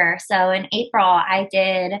year. So in April, I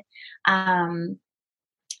did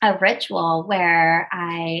a ritual where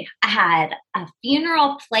I had a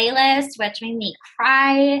funeral playlist, which made me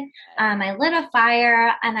cry. I lit a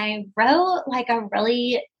fire, and I wrote like a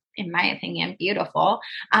really, in my opinion, beautiful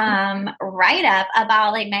write-up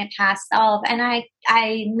about like my past self. And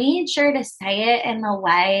I made sure to say it in the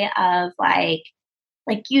way of like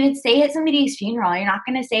you would say at somebody's funeral. You're not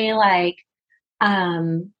going to say like,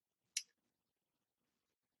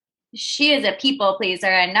 she is a people pleaser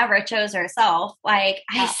and never chose herself. Like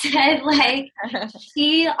I said, like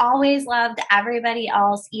she always loved everybody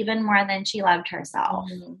else even more than she loved herself.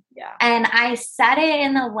 Yeah. And I said it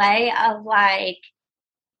in the way of like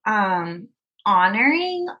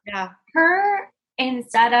honoring her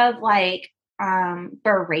instead of like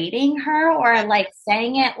berating her or like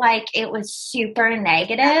saying it like it was super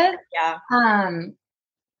negative. Yeah.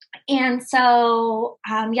 And so,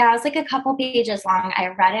 it was like a couple pages long. I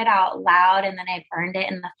read it out loud, and then I burned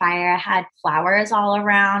it in the fire. I had flowers all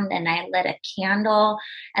around, and I lit a candle,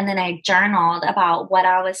 and then I journaled about what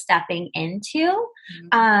I was stepping into.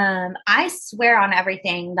 I swear on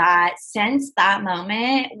everything that since that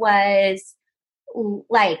moment was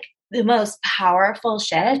like the most powerful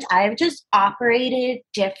shift. I've just operated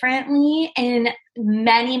differently in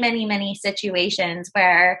many, many, many situations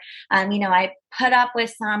where, I put up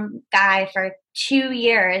with some guy for 2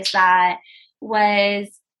 years that was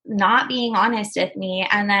not being honest with me.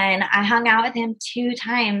 And then I hung out with him 2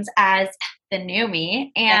 times as the new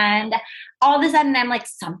me. And all of a sudden I'm like,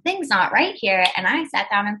 something's not right here. And I sat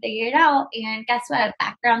down and figured it out. And guess what?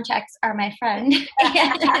 Background checks are my friend.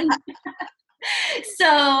 So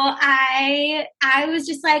I was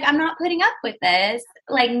just like, I'm not putting up with this.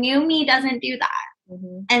 Like new me doesn't do that.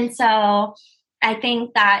 And so I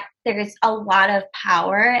think that there's a lot of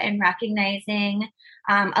power in recognizing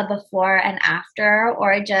a before and after,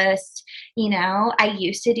 or just, I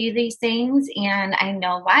used to do these things and I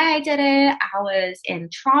know why I did it. I was in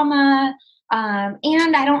trauma.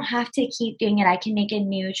 And I don't have to keep doing it. I can make a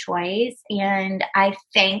new choice. And I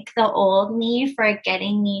thank the old me for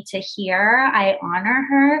getting me to here. I honor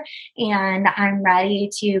her, and I'm ready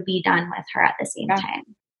to be done with her at the same time.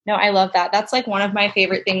 No, I love that. That's like one of my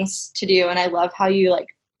favorite things to do. And I love how you like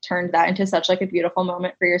turned that into such like a beautiful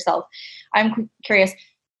moment for yourself. I'm curious.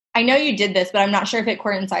 I know you did this, but I'm not sure if it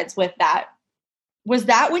coincides with that. Was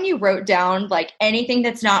that when you wrote down like anything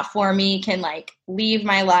that's not for me can like leave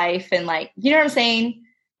my life and like, you know what I'm saying?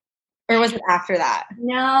 Or was it after that?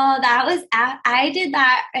 No, that was, I did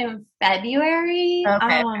that in February.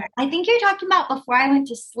 Okay. I think you're talking about before I went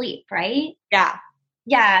to sleep, right? Yeah.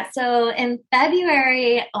 Yeah. So in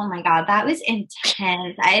February, oh my God, that was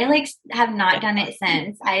intense. I like have not done it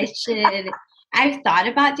since. I've thought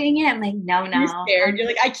about doing it. I'm like, no. You're scared. You're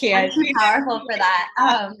like, I can't. I'm too powerful for that.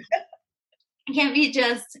 I can't be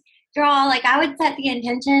just, girl, like I would set the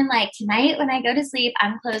intention, like tonight when I go to sleep,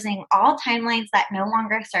 I'm closing all timelines that no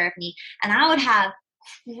longer serve me. And I would have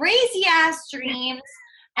crazy ass dreams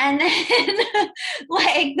And then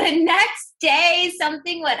like the next day,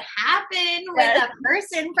 something would happen with a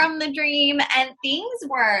person from the dream and things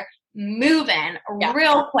were moving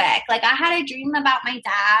real quick. Like I had a dream about my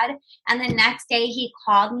dad and the next day he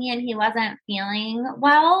called me and he wasn't feeling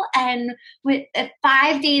well. And with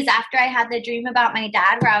 5 days after I had the dream about my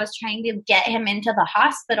dad where I was trying to get him into the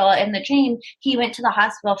hospital in the dream, he went to the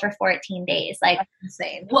hospital for 14 days. Like, that's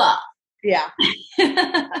insane. Whoa. Yeah.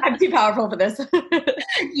 I'm too powerful for this.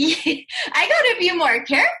 Yeah. I got to be more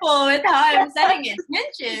careful with how I'm setting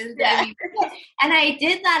intentions. Yeah. And I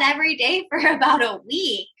did that every day for about a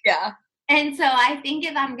week. Yeah. And so I think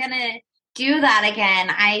if I'm going to do that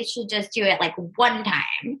again, I should just do it like one time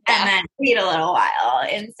and then wait a little while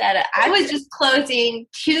instead of, I was just closing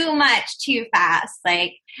too much too fast.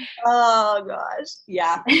 Like, oh gosh.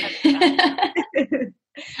 Yeah.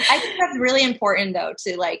 I think that's really important though,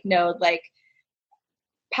 to like know like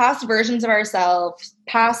past versions of ourselves,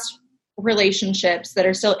 past relationships that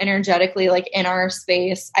are still energetically like in our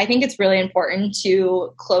space. I think it's really important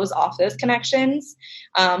to close off those connections.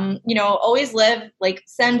 Always live, like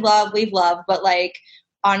send love, leave love, but like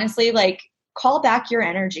honestly, like call back your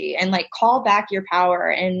energy and like call back your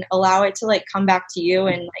power and allow it to like come back to you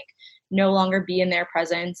and like no longer be in their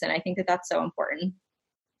presence. And I think that that's so important.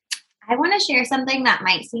 I want to share something that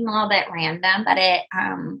might seem a little bit random, but it,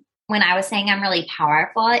 when I was saying I'm really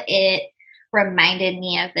powerful, it reminded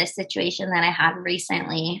me of this situation that I had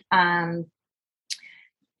recently. I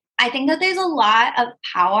think that there's a lot of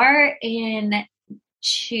power in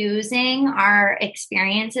choosing our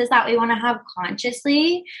experiences that we want to have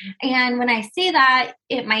consciously. And when I say that,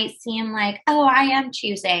 it might seem like, oh, I am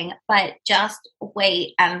choosing, but just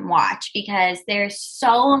wait and watch, because there's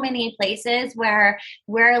so many places where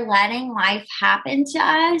we're letting life happen to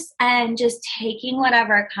us and just taking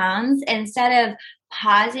whatever comes instead of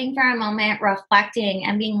pausing for a moment, reflecting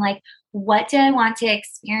and being like, what do I want to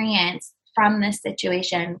experience from this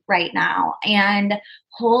situation right now? And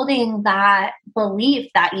holding that belief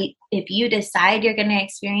that if you decide you're going to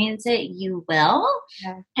experience it, you will,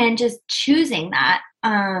 and just choosing that.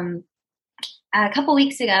 A couple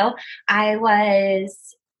weeks ago, I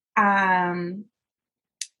was at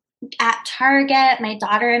Target. My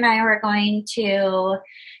daughter and I were going to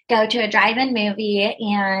go to a drive-in movie,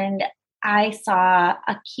 and I saw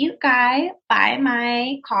a cute guy by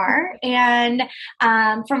my car, and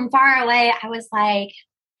from far away, I was like,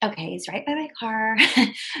 okay, he's right by my car.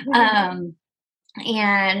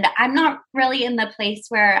 And I'm not really in the place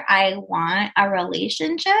where I want a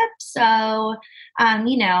relationship. So,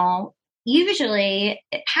 usually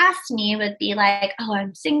past me would be like, oh,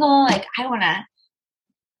 I'm single. Like, I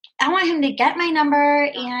want him to get my number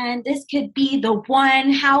and this could be the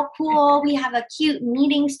one. How cool. We have a cute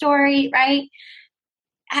meeting story, right?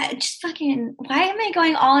 Why am I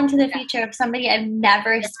going all into the future of somebody I've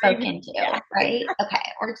never spoken to, right? Okay,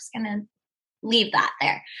 we're just going to leave that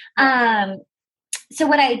there. So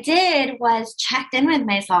what I did was checked in with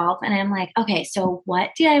myself and I'm like, okay, so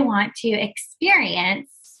what do I want to experience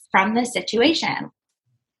from this situation?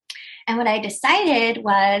 And what I decided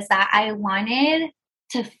was that I wanted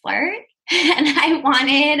to flirt and I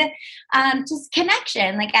wanted just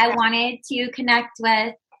connection. Like I wanted to connect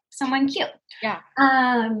with someone cute. Yeah.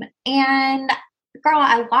 And girl,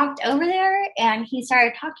 I walked over there and he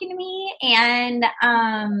started talking to me and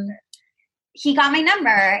he got my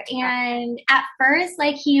number. And at first,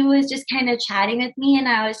 like he was just kind of chatting with me and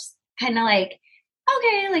I was kind of like,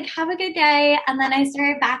 okay, like have a good day. And then I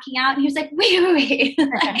started backing out and he was like, wait.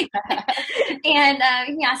 And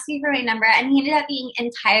he asked me for my number and he ended up being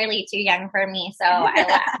entirely too young for me. So I let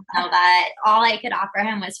him know that all I could offer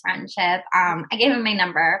him was friendship. I gave him my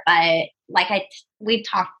number, but like we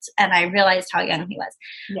talked and I realized how young he was.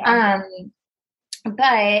 Yeah.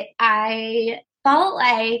 But I felt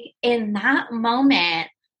like in that moment,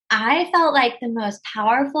 I felt like the most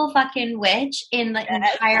powerful fucking witch in the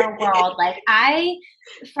entire world. Like I,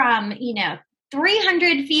 from,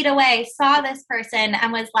 300 feet away, saw this person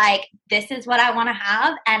and was like, this is what I want to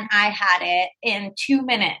have. And I had it in 2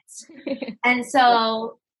 minutes. And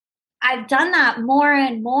so I've done that more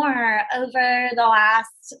and more over the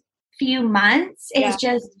last few months. Is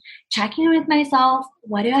just checking with myself.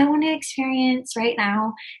 What do I want to experience right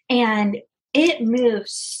now? And it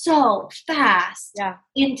moves so fast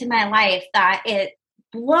into my life that it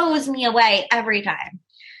blows me away every time.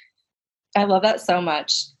 I love that so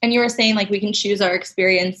much. And you were saying like we can choose our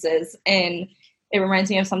experiences, and it reminds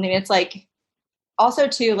me of something. It's like also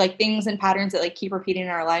too like things and patterns that like keep repeating in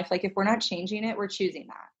our life. Like if we're not changing it, we're choosing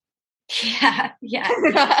that.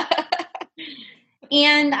 Yeah.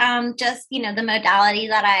 And just, the modality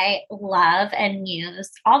that I love and use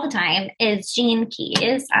all the time is Gene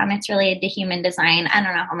Keys. It's related to human design. I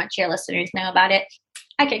don't know how much your listeners know about it.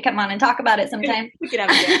 I could come on and talk about it sometime. We could have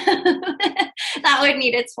it. That would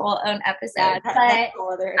need its whole own episode. But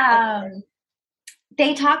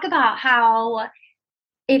they talk about how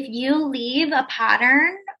if you leave a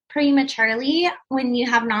pattern prematurely when you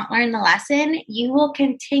have not learned the lesson, you will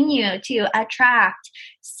continue to attract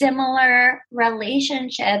similar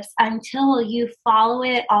relationships until you follow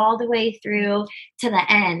it all the way through to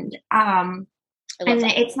the end. And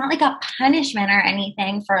it's not like a punishment or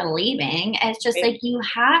anything for leaving. It's just like you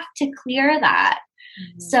have to clear that.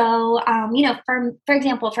 Mm-hmm. So, for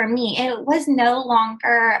example, for me, it was no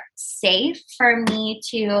longer safe for me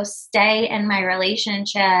to stay in my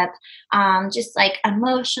relationship, just like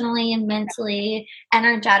emotionally and mentally,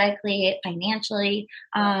 energetically, financially.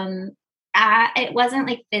 It wasn't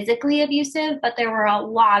like physically abusive, but there were a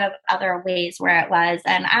lot of other ways where it was.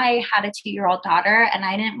 And I had a 2-year-old daughter, and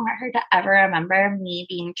I didn't want her to ever remember me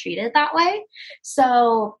being treated that way.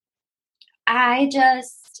 So I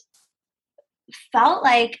just felt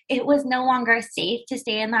like it was no longer safe to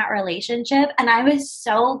stay in that relationship. And I was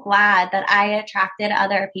so glad that I attracted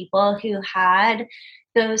other people who had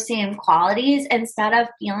those same qualities instead of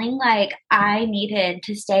feeling like I needed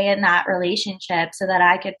to stay in that relationship so that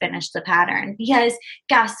I could finish the pattern. Because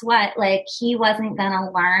guess what? Like, he wasn't going to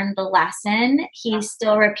learn the lesson. He's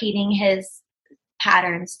still repeating his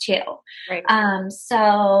patterns too. Right.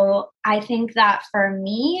 So I think that for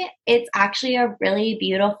me, it's actually a really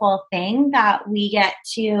beautiful thing that we get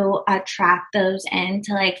to attract those in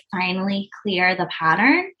to like finally clear the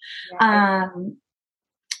pattern. I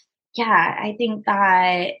think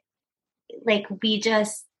that like we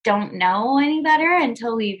just don't know any better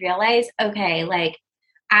until we realize, okay, like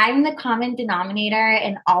I'm the common denominator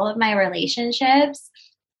in all of my relationships.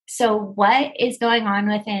 So what is going on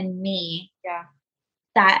within me? Yeah.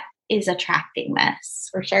 That is attracting this.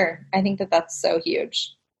 For sure. I think that that's so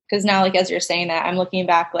huge. Because now, like, as you're saying that, I'm looking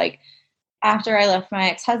back, like, after I left my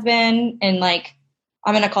ex-husband, and, like,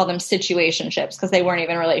 I'm going to call them situationships because they weren't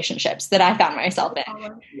even relationships that I found myself in.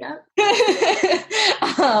 Yeah.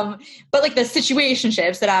 But, like, the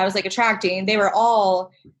situationships that I was, like, attracting, they were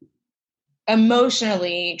all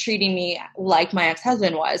emotionally treating me like my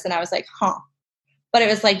ex-husband was. And I was like, huh. But it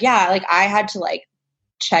was like, yeah, like, I had to, like,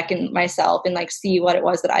 check in myself and like see what it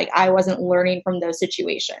was that I wasn't learning from those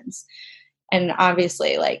situations. And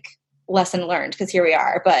obviously like lesson learned because here we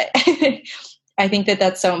are. But I think that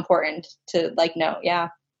that's so important to like know. Yeah.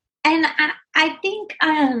 And I think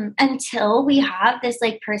until we have this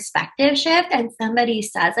like perspective shift and somebody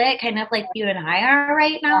says it kind of like you and I are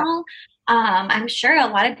right now, I'm sure a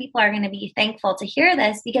lot of people are going to be thankful to hear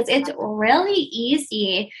this because it's really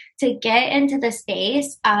easy to get into the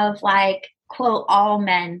space of like, quote, all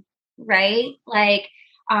men, right? Like,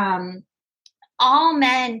 all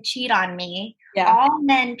men cheat on me. Yeah. All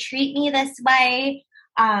men treat me this way.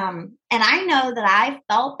 And I know that I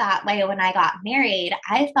felt that way when I got married.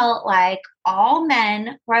 I felt like all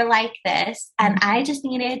men were like this, and I just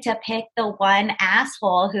needed to pick the one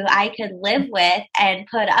asshole who I could live with and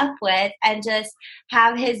put up with and just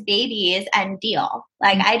have his babies and deal.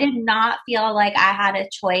 Like, I did not feel like I had a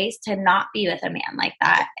choice to not be with a man like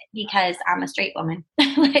that because I'm a straight woman.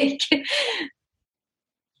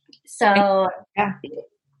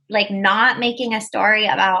 Like not making a story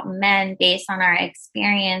about men based on our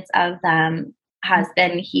experience of them has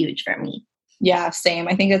been huge for me. Yeah, same.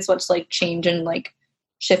 I think it's what's like changed and like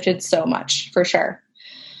shifted so much for sure.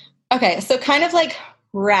 Okay. So kind of like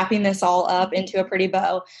wrapping this all up into a pretty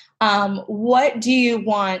bow. What do you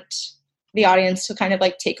want the audience to kind of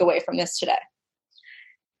like take away from this today?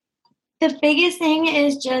 The biggest thing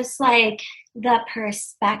is just like the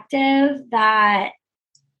perspective that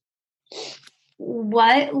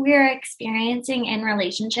what we're experiencing in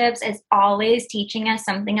relationships is always teaching us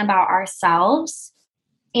something about ourselves,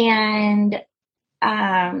 and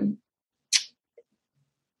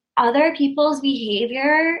other people's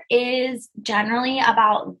behavior is generally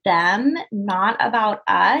about them, not about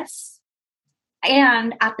us.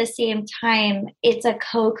 And at the same time, it's a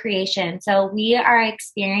co-creation. So we are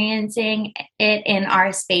experiencing it in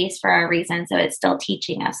our space for a reason. So it's still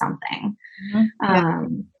teaching us something.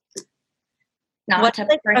 Not to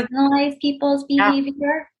personalize people's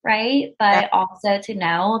behavior, right? But also to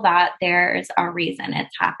know that there's a reason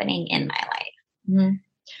it's happening in my life. Mm-hmm.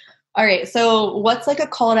 All right. So what's like a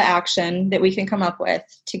call to action that we can come up with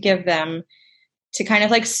to give them to kind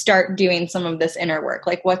of like start doing some of this inner work?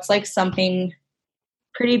 Like what's like something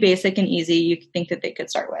pretty basic and easy you think that they could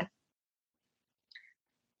start with?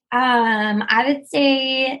 I would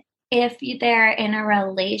say if they're in a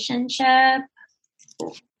relationship,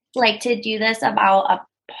 like to do this about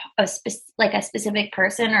a specific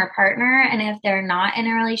person or partner. And if they're not in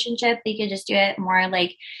a relationship, they could just do it more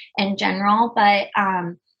like in general. But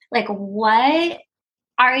like what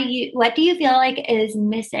do you feel like is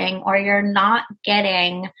missing or you're not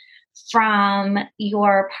getting from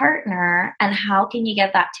your partner, and how can you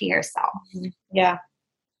give that to yourself? Yeah.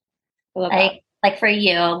 Like for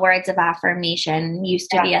you, words of affirmation used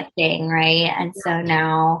to be a thing, right? And so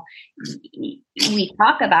now we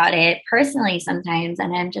talk about it personally sometimes,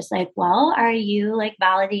 and I'm just like, well, are you like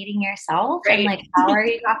validating yourself? Right. And like, how are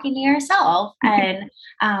you talking to yourself? And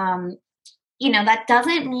that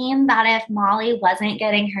doesn't mean that if Molly wasn't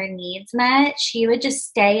getting her needs met, she would just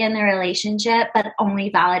stay in the relationship, but only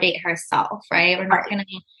validate herself, right? We're not going to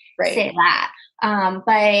say that.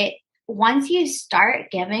 But once you start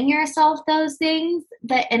giving yourself those things,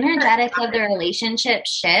 the energetic of the relationship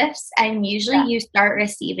shifts, and usually you start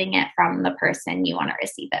receiving it from the person you want to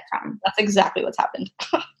receive it from. That's exactly what's happened.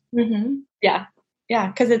 Mm-hmm. Yeah. Yeah.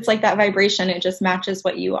 Because it's like that vibration. It just matches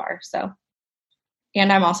what you are. So.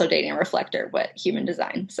 And I'm also dating a reflector, but human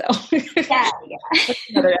design. So That's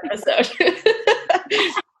another episode.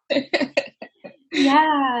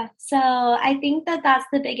 Yeah. So I think that's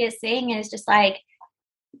the biggest thing is just like,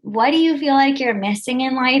 what do you feel like you're missing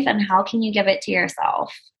in life, and how can you give it to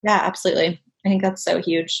yourself? Yeah, absolutely. I think that's so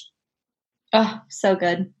huge. Oh, so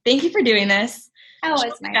good. Thank you for doing this. Oh,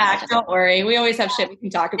 it's my pleasure. Don't worry. We always have shit we can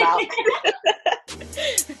talk about.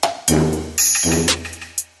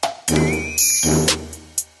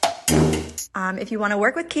 If you want to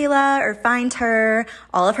work with Kayla or find her,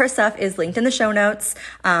 all of her stuff is linked in the show notes.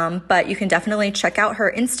 But you can definitely check out her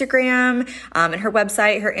Instagram and her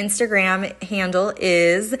website. Her Instagram handle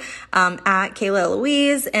is at Kayla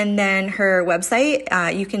Eloise. And then her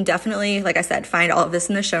website, you can definitely, like I said, find all of this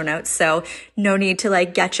in the show notes. So no need to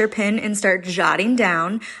like get your pen and start jotting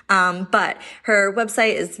down. But her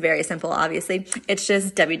website is very simple, obviously. It's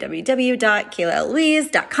just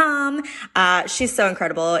www.kaylaeloise.com. She's so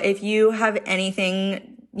incredible. If you have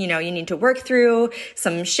anything, you need to work through,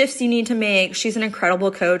 some shifts you need to make, she's an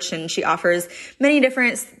incredible coach, and she offers many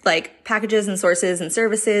different like packages and sources and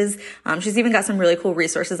services. She's even got some really cool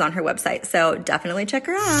resources on her website. So definitely check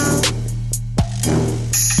her out.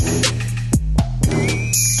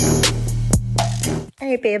 All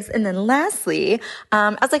right, babes. And then lastly,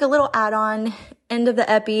 as like a little add-on end of the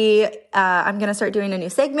epi, I'm going to start doing a new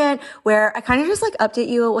segment where I kind of just like update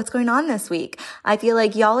you on what's going on this week. I feel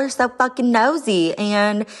like y'all are so fucking nosy,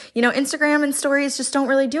 and, Instagram and stories just don't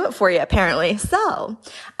really do it for you, apparently. So,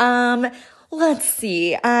 let's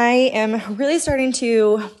see. I am really starting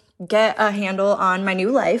to get a handle on my new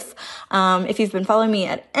life. If you've been following me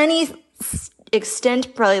at any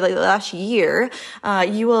extent, probably like the last year,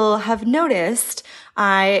 you will have noticed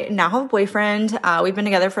I now have a boyfriend. We've been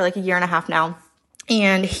together for like a year and a half now.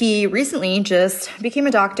 And he recently just became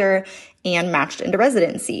a doctor and matched into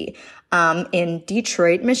residency in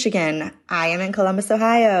Detroit, Michigan. I am in Columbus,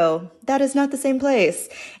 Ohio. That is not the same place.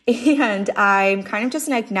 And I'm kind of just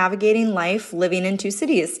like navigating life living in two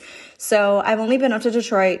cities. So I've only been up to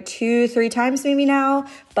Detroit 2-3 times maybe now.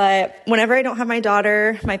 But whenever I don't have my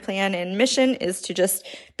daughter, my plan and mission is to just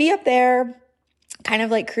be up there, kind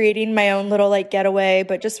of like creating my own little like getaway,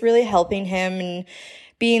 but just really helping him and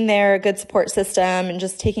being there, a good support system, and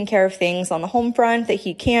just taking care of things on the home front that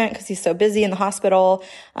he can't because he's so busy in the hospital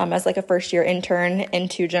as like a first-year intern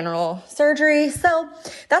into general surgery. So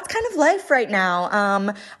that's kind of life right now.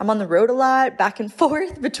 I'm on the road a lot, back and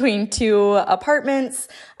forth between 2 apartments,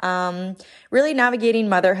 really navigating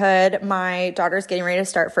motherhood. My daughter's getting ready to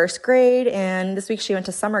start first grade, and this week she went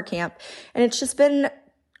to summer camp, and it's just been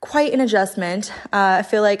quite an adjustment. I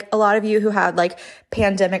feel like a lot of you who had like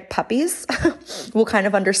pandemic puppies will kind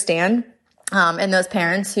of understand. And those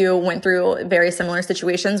parents who went through very similar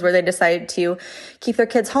situations where they decided to keep their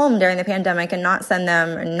kids home during the pandemic and not send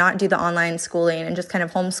them and not do the online schooling and just kind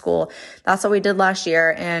of homeschool. That's what we did last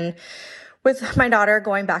year. And with my daughter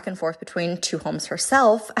going back and forth between 2 homes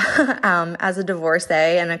herself, as a divorcee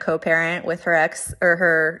and a co-parent with her ex or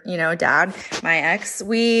her, dad, my ex,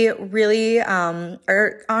 we really,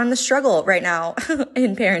 are on the struggle right now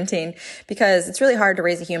in parenting because it's really hard to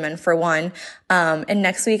raise a human for one. And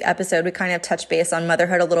next week episode, we kind of touch base on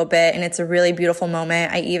motherhood a little bit, and it's a really beautiful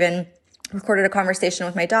moment. I even recorded a conversation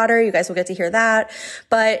with my daughter. You guys will get to hear that,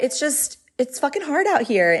 but it's it's fucking hard out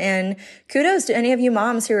here, and kudos to any of you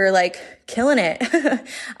moms who are like killing it.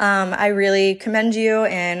 I really commend you,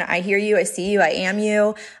 and I hear you, I see you, I am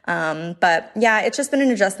you. But yeah, it's just been an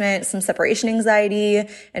adjustment, some separation anxiety,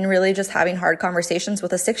 and really just having hard conversations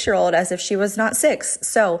with a 6-year-old as if she was not 6.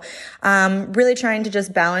 So, really trying to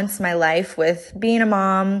just balance my life with being a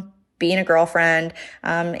mom, being a girlfriend,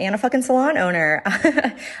 and a fucking salon owner.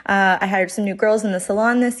 I hired some new girls in the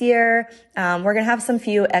salon this year. We're going to have some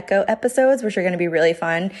few Echo episodes, which are going to be really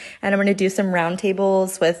fun. And I'm going to do some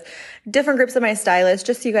roundtables with different groups of my stylists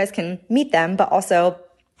just so you guys can meet them, but also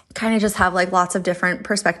kind of just have like lots of different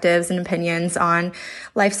perspectives and opinions on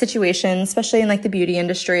life situations, especially in like the beauty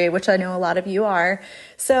industry, which I know a lot of you are.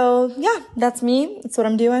 So yeah, that's me. That's what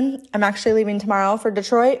I'm doing. I'm actually leaving tomorrow for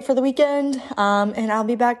Detroit for the weekend. And I'll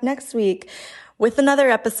be back next week with another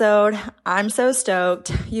episode. I'm so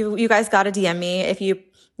stoked. You guys got to DM me if you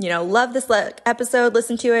love this episode,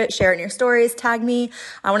 listen to it, share it in your stories, tag me.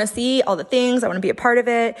 I want to see all the things. I want to be a part of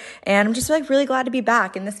it. And I'm just like really glad to be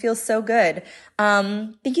back. And this feels so good.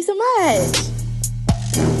 Thank you so much.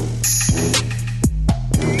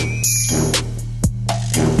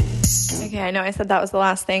 Okay, I know I said that was the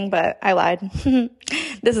last thing, but I lied.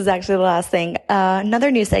 This is actually the last thing. Another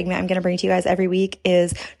new segment I'm going to bring to you guys every week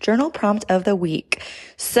is Journal Prompt of the Week.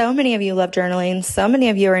 So many of you love journaling. So many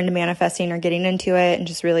of you are into manifesting or getting into it and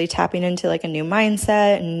just really tapping into like a new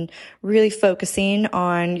mindset and really focusing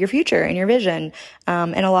on your future and your vision.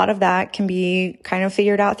 And a lot of that can be kind of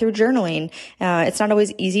figured out through journaling. It's not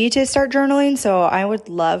always easy to start journaling, so I would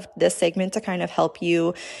love this segment to kind of help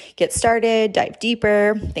you get started, dive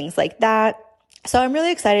deeper, things like that. So I'm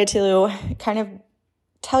really excited to kind of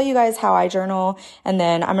tell you guys how I journal, and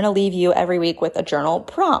then I'm going to leave you every week with a journal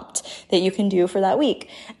prompt that you can do for that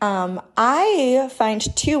week. I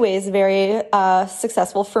find 2 ways very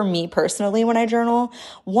successful for me personally when I journal.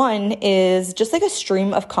 One is just like a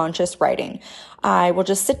stream of conscious writing. I will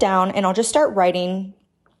just sit down and I'll just start writing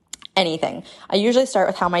anything. I usually start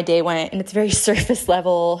with how my day went, and it's very surface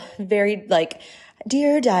level, very like,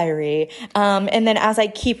 dear diary. And then as I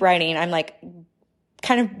keep writing, I'm like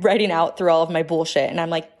kind of writing out through all of my bullshit, and I'm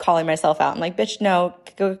like calling myself out. I'm like, bitch, no,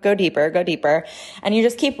 go deeper, go deeper. And you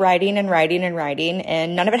just keep writing and writing and writing,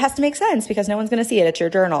 and none of it has to make sense because no one's going to see it. It's your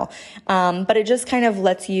journal. But it just kind of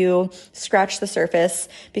lets you scratch the surface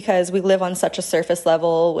because we live on such a surface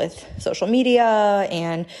level with social media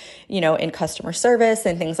and, in customer service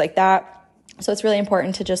and things like that. So it's really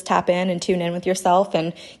important to just tap in and tune in with yourself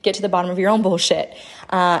and get to the bottom of your own bullshit.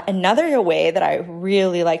 Another way that I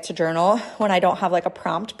really like to journal when I don't have like a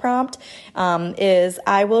prompt, is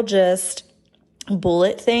I will just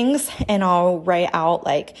bullet things and I'll write out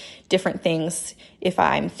like different things if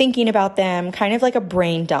I'm thinking about them, kind of like a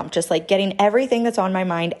brain dump, just like getting everything that's on my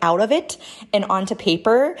mind out of it and onto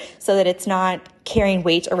paper so that it's not carrying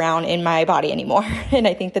weight around in my body anymore. And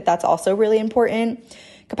I think that that's also really important.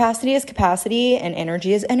 Capacity is capacity and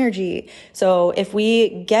energy is energy. So if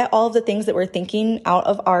we get all of the things that we're thinking out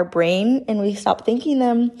of our brain and we stop thinking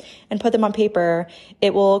them and put them on paper,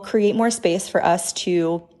 it will create more space for us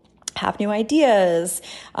to have new ideas,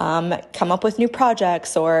 come up with new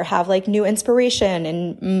projects, or have like new inspiration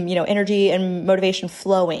and, energy and motivation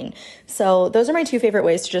flowing. So those are my 2 favorite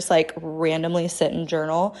ways to just like randomly sit and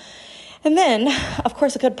journal. And then, of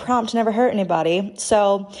course, a good prompt never hurt anybody.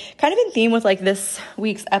 So kind of in theme with like this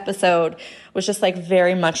week's episode was just like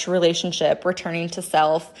very much relationship, returning to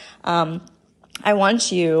self. I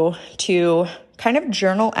want you to kind of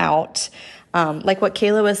journal out, like what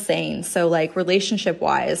Kayla was saying. So like relationship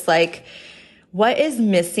wise, like what is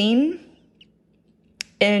missing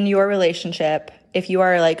in your relationship if you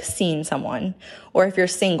are like seeing someone, or if you're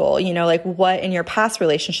single, like what in your past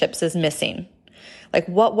relationships is missing? Like,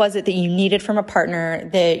 what was it that you needed from a partner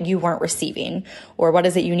that you weren't receiving? Or what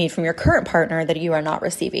is it you need from your current partner that you are not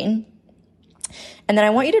receiving? And then I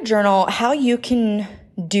want you to journal how you can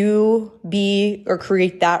do, be, or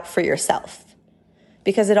create that for yourself.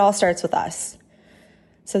 Because it all starts with us.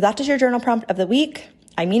 So that is your journal prompt of the week.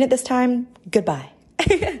 I mean it this time. Goodbye.